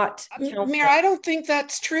cannot count. Mayor, I don't think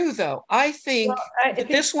that's true though. I think that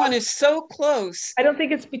this one is so close. I don't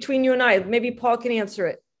think it's between you and I. Maybe Paul can answer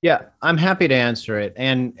it. Yeah, I'm happy to answer it.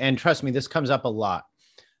 And trust me, this comes up a lot.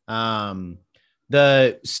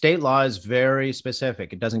 The state law is very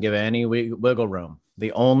specific. It doesn't give any wiggle room.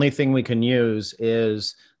 The only thing we can use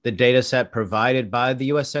is the data set provided by the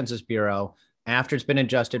U.S. Census Bureau after it's been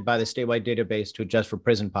adjusted by the statewide database to adjust for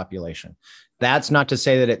prison population. That's not to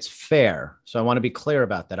say that it's fair. So I want to be clear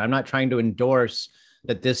about that. I'm not trying to endorse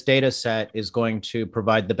that this data set is going to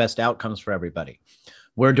provide the best outcomes for everybody.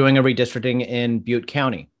 We're doing a redistricting in Butte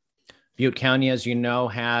County. Butte County, as you know,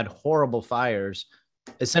 had horrible fires,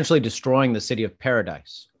 essentially destroying the city of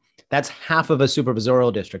Paradise. That's half of a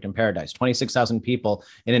supervisorial district in Paradise, 26,000 people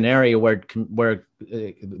in an area where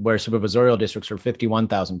supervisorial districts are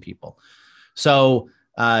 51,000 people. So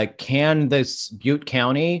can this Butte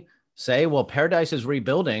County say, well, Paradise is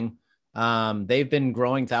rebuilding. They've been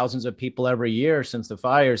growing thousands of people every year since the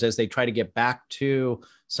fires as they try to get back to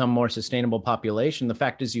some more sustainable population. The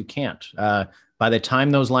fact is you can't. By the time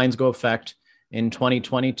those lines go effect in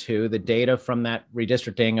 2022, the data from that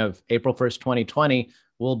redistricting of April 1st, 2020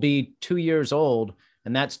 will be 2 years old.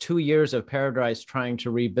 And that's 2 years of Paradise trying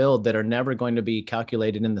to rebuild that are never going to be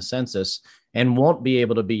calculated in the census and won't be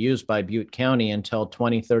able to be used by Butte County until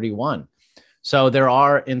 2031. So there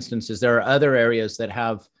are instances, there are other areas that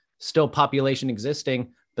have still population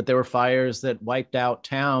existing, but there were fires that wiped out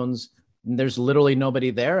towns. And there's literally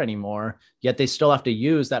nobody there anymore, yet they still have to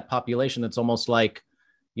use that population that's almost like,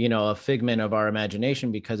 you know, a figment of our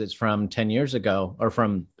imagination because it's from 10 years ago or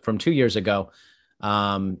from 2 years ago.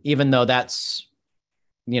 Even though that's,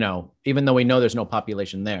 you know, even though we know there's no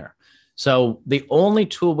population there. So the only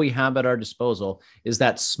tool we have at our disposal is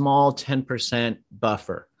that small 10%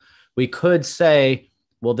 buffer. We could say,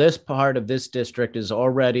 well, this part of this district is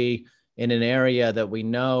already in an area that we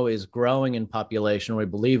know is growing in population. We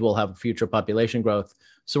believe we'll have future population growth.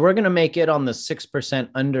 So we're going to make it on the 6%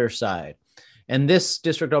 underside. And this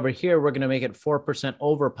district over here, we're going to make it 4%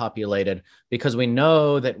 overpopulated because we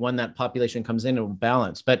know that when that population comes in, it will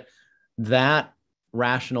balance. But that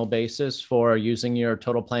rational basis for using your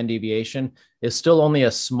total plan deviation is still only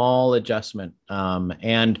a small adjustment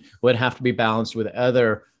and would have to be balanced with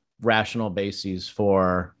other rational bases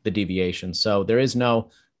for the deviation. So there is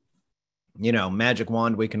no, you know, magic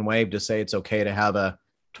wand we can wave to say it's okay to have a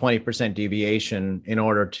 20% deviation in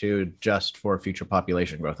order to adjust for future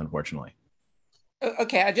population growth, unfortunately.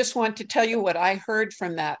 Okay, I just want to tell you what I heard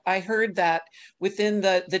from that. I heard that within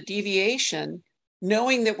the deviation,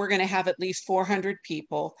 knowing that we're going to have at least 400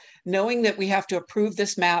 people, knowing that we have to approve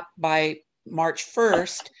this map by March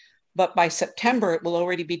 1st, but by September, it will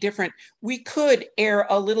already be different. We could err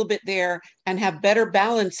a little bit there and have better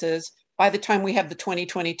balances by the time we have the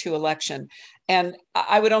 2022 election. And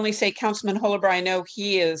I would only say Councilman Millbrae, I know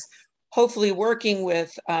he is hopefully working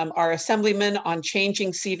with our assemblyman on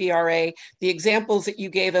changing CVRA. The examples that you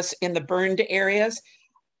gave us in the burned areas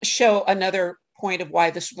show another point of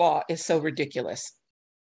why this law is so ridiculous.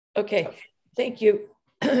 Okay, thank you.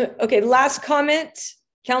 Okay, last comment,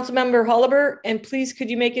 Councilmember Millbrae, and please could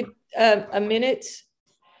you make it a minute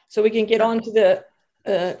so we can get on to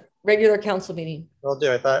the regular council meeting? Will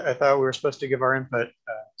do. I thought we were supposed to give our input.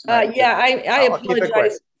 Yeah, I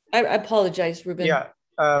apologize. I apologize, Ruben. Yeah.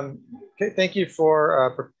 Okay, thank you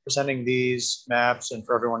for presenting these maps and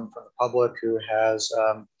for everyone from the public who has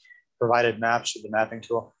provided maps with the mapping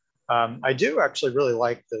tool. I do actually really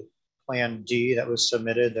like the Plan D that was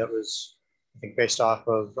submitted. That was, I think, based off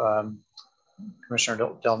of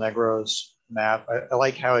Commissioner Del Negro's map. I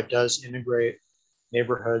like how it does integrate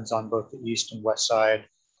neighborhoods on both the east and west side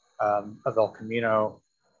of El Camino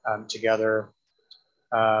together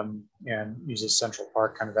and uses Central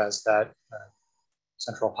Park kind of as that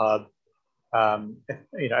central hub.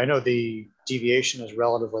 You know, I know the deviation is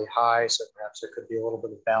relatively high, so perhaps there could be a little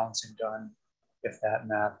bit of balancing done if that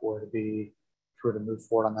map were to move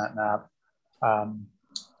forward on that map. And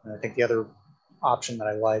I think the other option that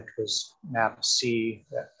I liked was map C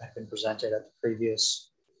that had been presented at the previous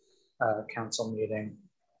council meeting.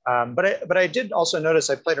 But I did also notice,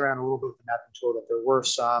 I played around a little bit with the mapping tool, that there were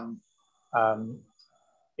some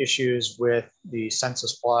issues with the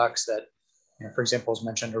census blocks that, for example, was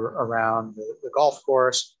mentioned around the golf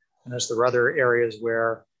course. And there were other areas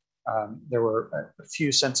where There were a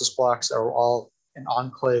few census blocks that were all an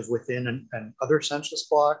enclave within an other census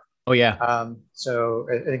block. Oh, yeah. So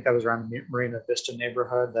I think that was around the Marina Vista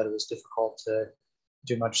neighborhood that it was difficult to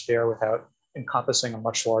do much there without encompassing a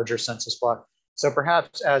much larger census block. So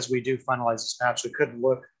perhaps as we do finalize these maps, we could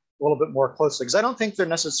look a little bit more closely, because I don't think they're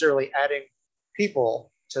necessarily adding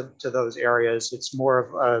people to those areas. It's more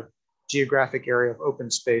of a geographic area of open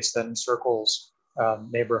space that encircles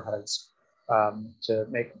neighborhoods to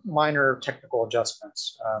make minor technical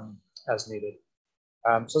adjustments as needed.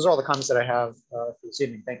 So those are all the comments that I have for this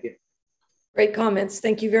evening. Thank you. Great comments.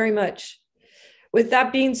 Thank you very much. With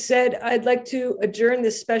that being said, I'd like to adjourn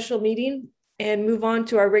this special meeting and move on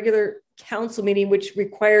to our regular council meeting, which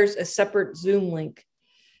requires a separate Zoom link.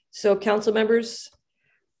 So council members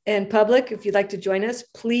and public, if you'd like to join us,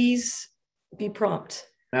 please be prompt.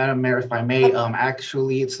 Madam Mayor, if I may,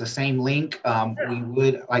 actually, it's the same link. We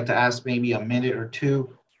would like to ask maybe a minute or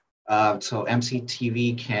two so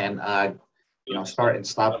MCTV can start and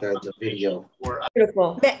stop the video.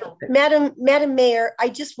 Beautiful. Madam Mayor, I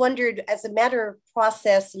just wondered, as a matter of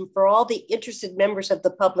process and for all the interested members of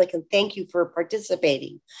the public, and thank you for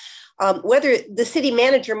participating, whether the city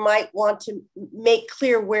manager might want to make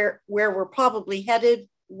clear where we're probably headed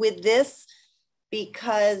with this,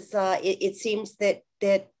 because it seems that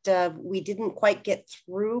we didn't quite get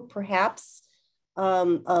through perhaps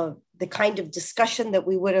the kind of discussion that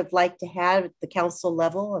we would have liked to have at the council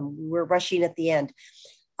level, and we're rushing at the end.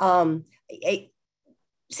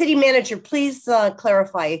 City manager, please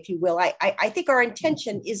clarify, if you will. I think our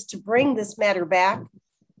intention is to bring this matter back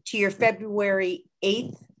to your February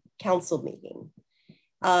 8th council meeting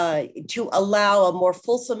to allow a more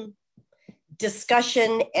fulsome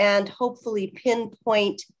discussion and hopefully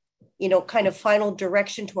pinpoint, kind of final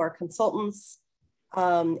direction to our consultants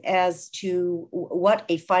as to what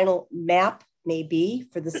a final map may be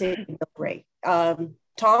for the city of Millbrae.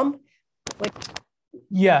 Tom?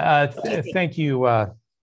 Yeah, thank you.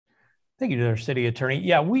 Thank you to our city attorney.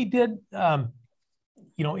 Yeah, we did,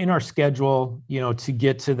 in our schedule, to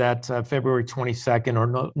get to that February 22nd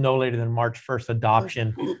or no later than March 1st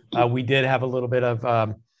adoption, we did have a little bit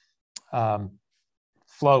of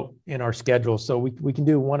float in our schedule. So we can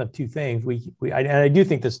do one of two things. I do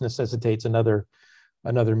think this necessitates another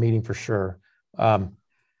meeting for sure.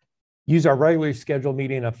 Use our regularly scheduled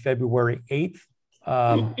meeting of February 8th.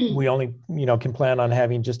 We only, can plan on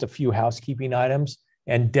having just a few housekeeping items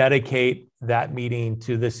and dedicate that meeting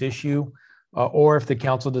to this issue. Or if the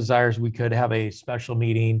council desires, we could have a special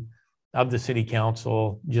meeting of the city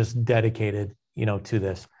council just dedicated, to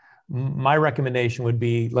this. My recommendation would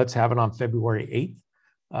be, let's have it on February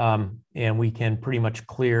 8th. And we can pretty much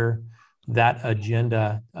clear that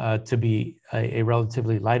agenda to be a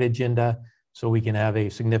relatively light agenda, so we can have a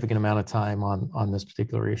significant amount of time on this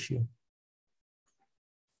particular issue.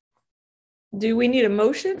 Do we need a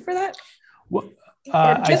motion for that? Well,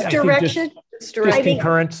 just direction. Just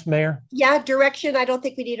concurrence, Mayor. Yeah, direction. I don't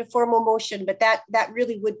think we need a formal motion, but that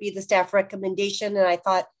really would be the staff recommendation. And I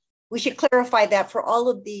thought we should clarify that for all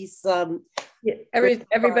of these.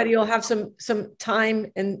 Everybody will have some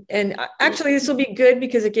time, and actually this will be good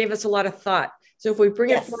because it gave us a lot of thought. So if we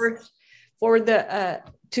bring it forward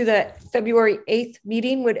to the February 8th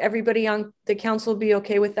meeting, would everybody on the council be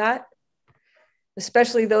okay with that?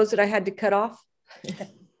 Especially those that I had to cut off.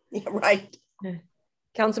 Yeah, right.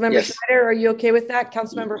 Councilmember Schneider, are you okay with that?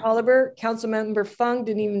 Councilmember Holliber, Councilmember Fung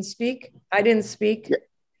didn't even speak. I didn't speak. Yeah.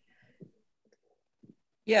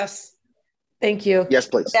 Yes. Thank you. Yes,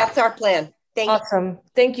 please. That's our plan. Awesome.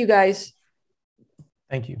 Thank you, guys.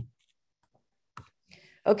 Thank you.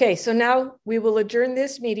 Okay, so now we will adjourn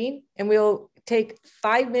this meeting and we'll take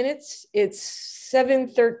 5 minutes. It's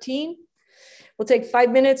 7:13. We'll take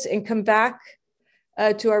 5 minutes and come back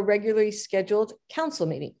to our regularly scheduled council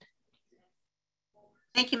meeting.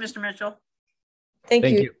 Thank you, Mr. Mitchell. Thank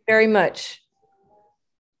you very much.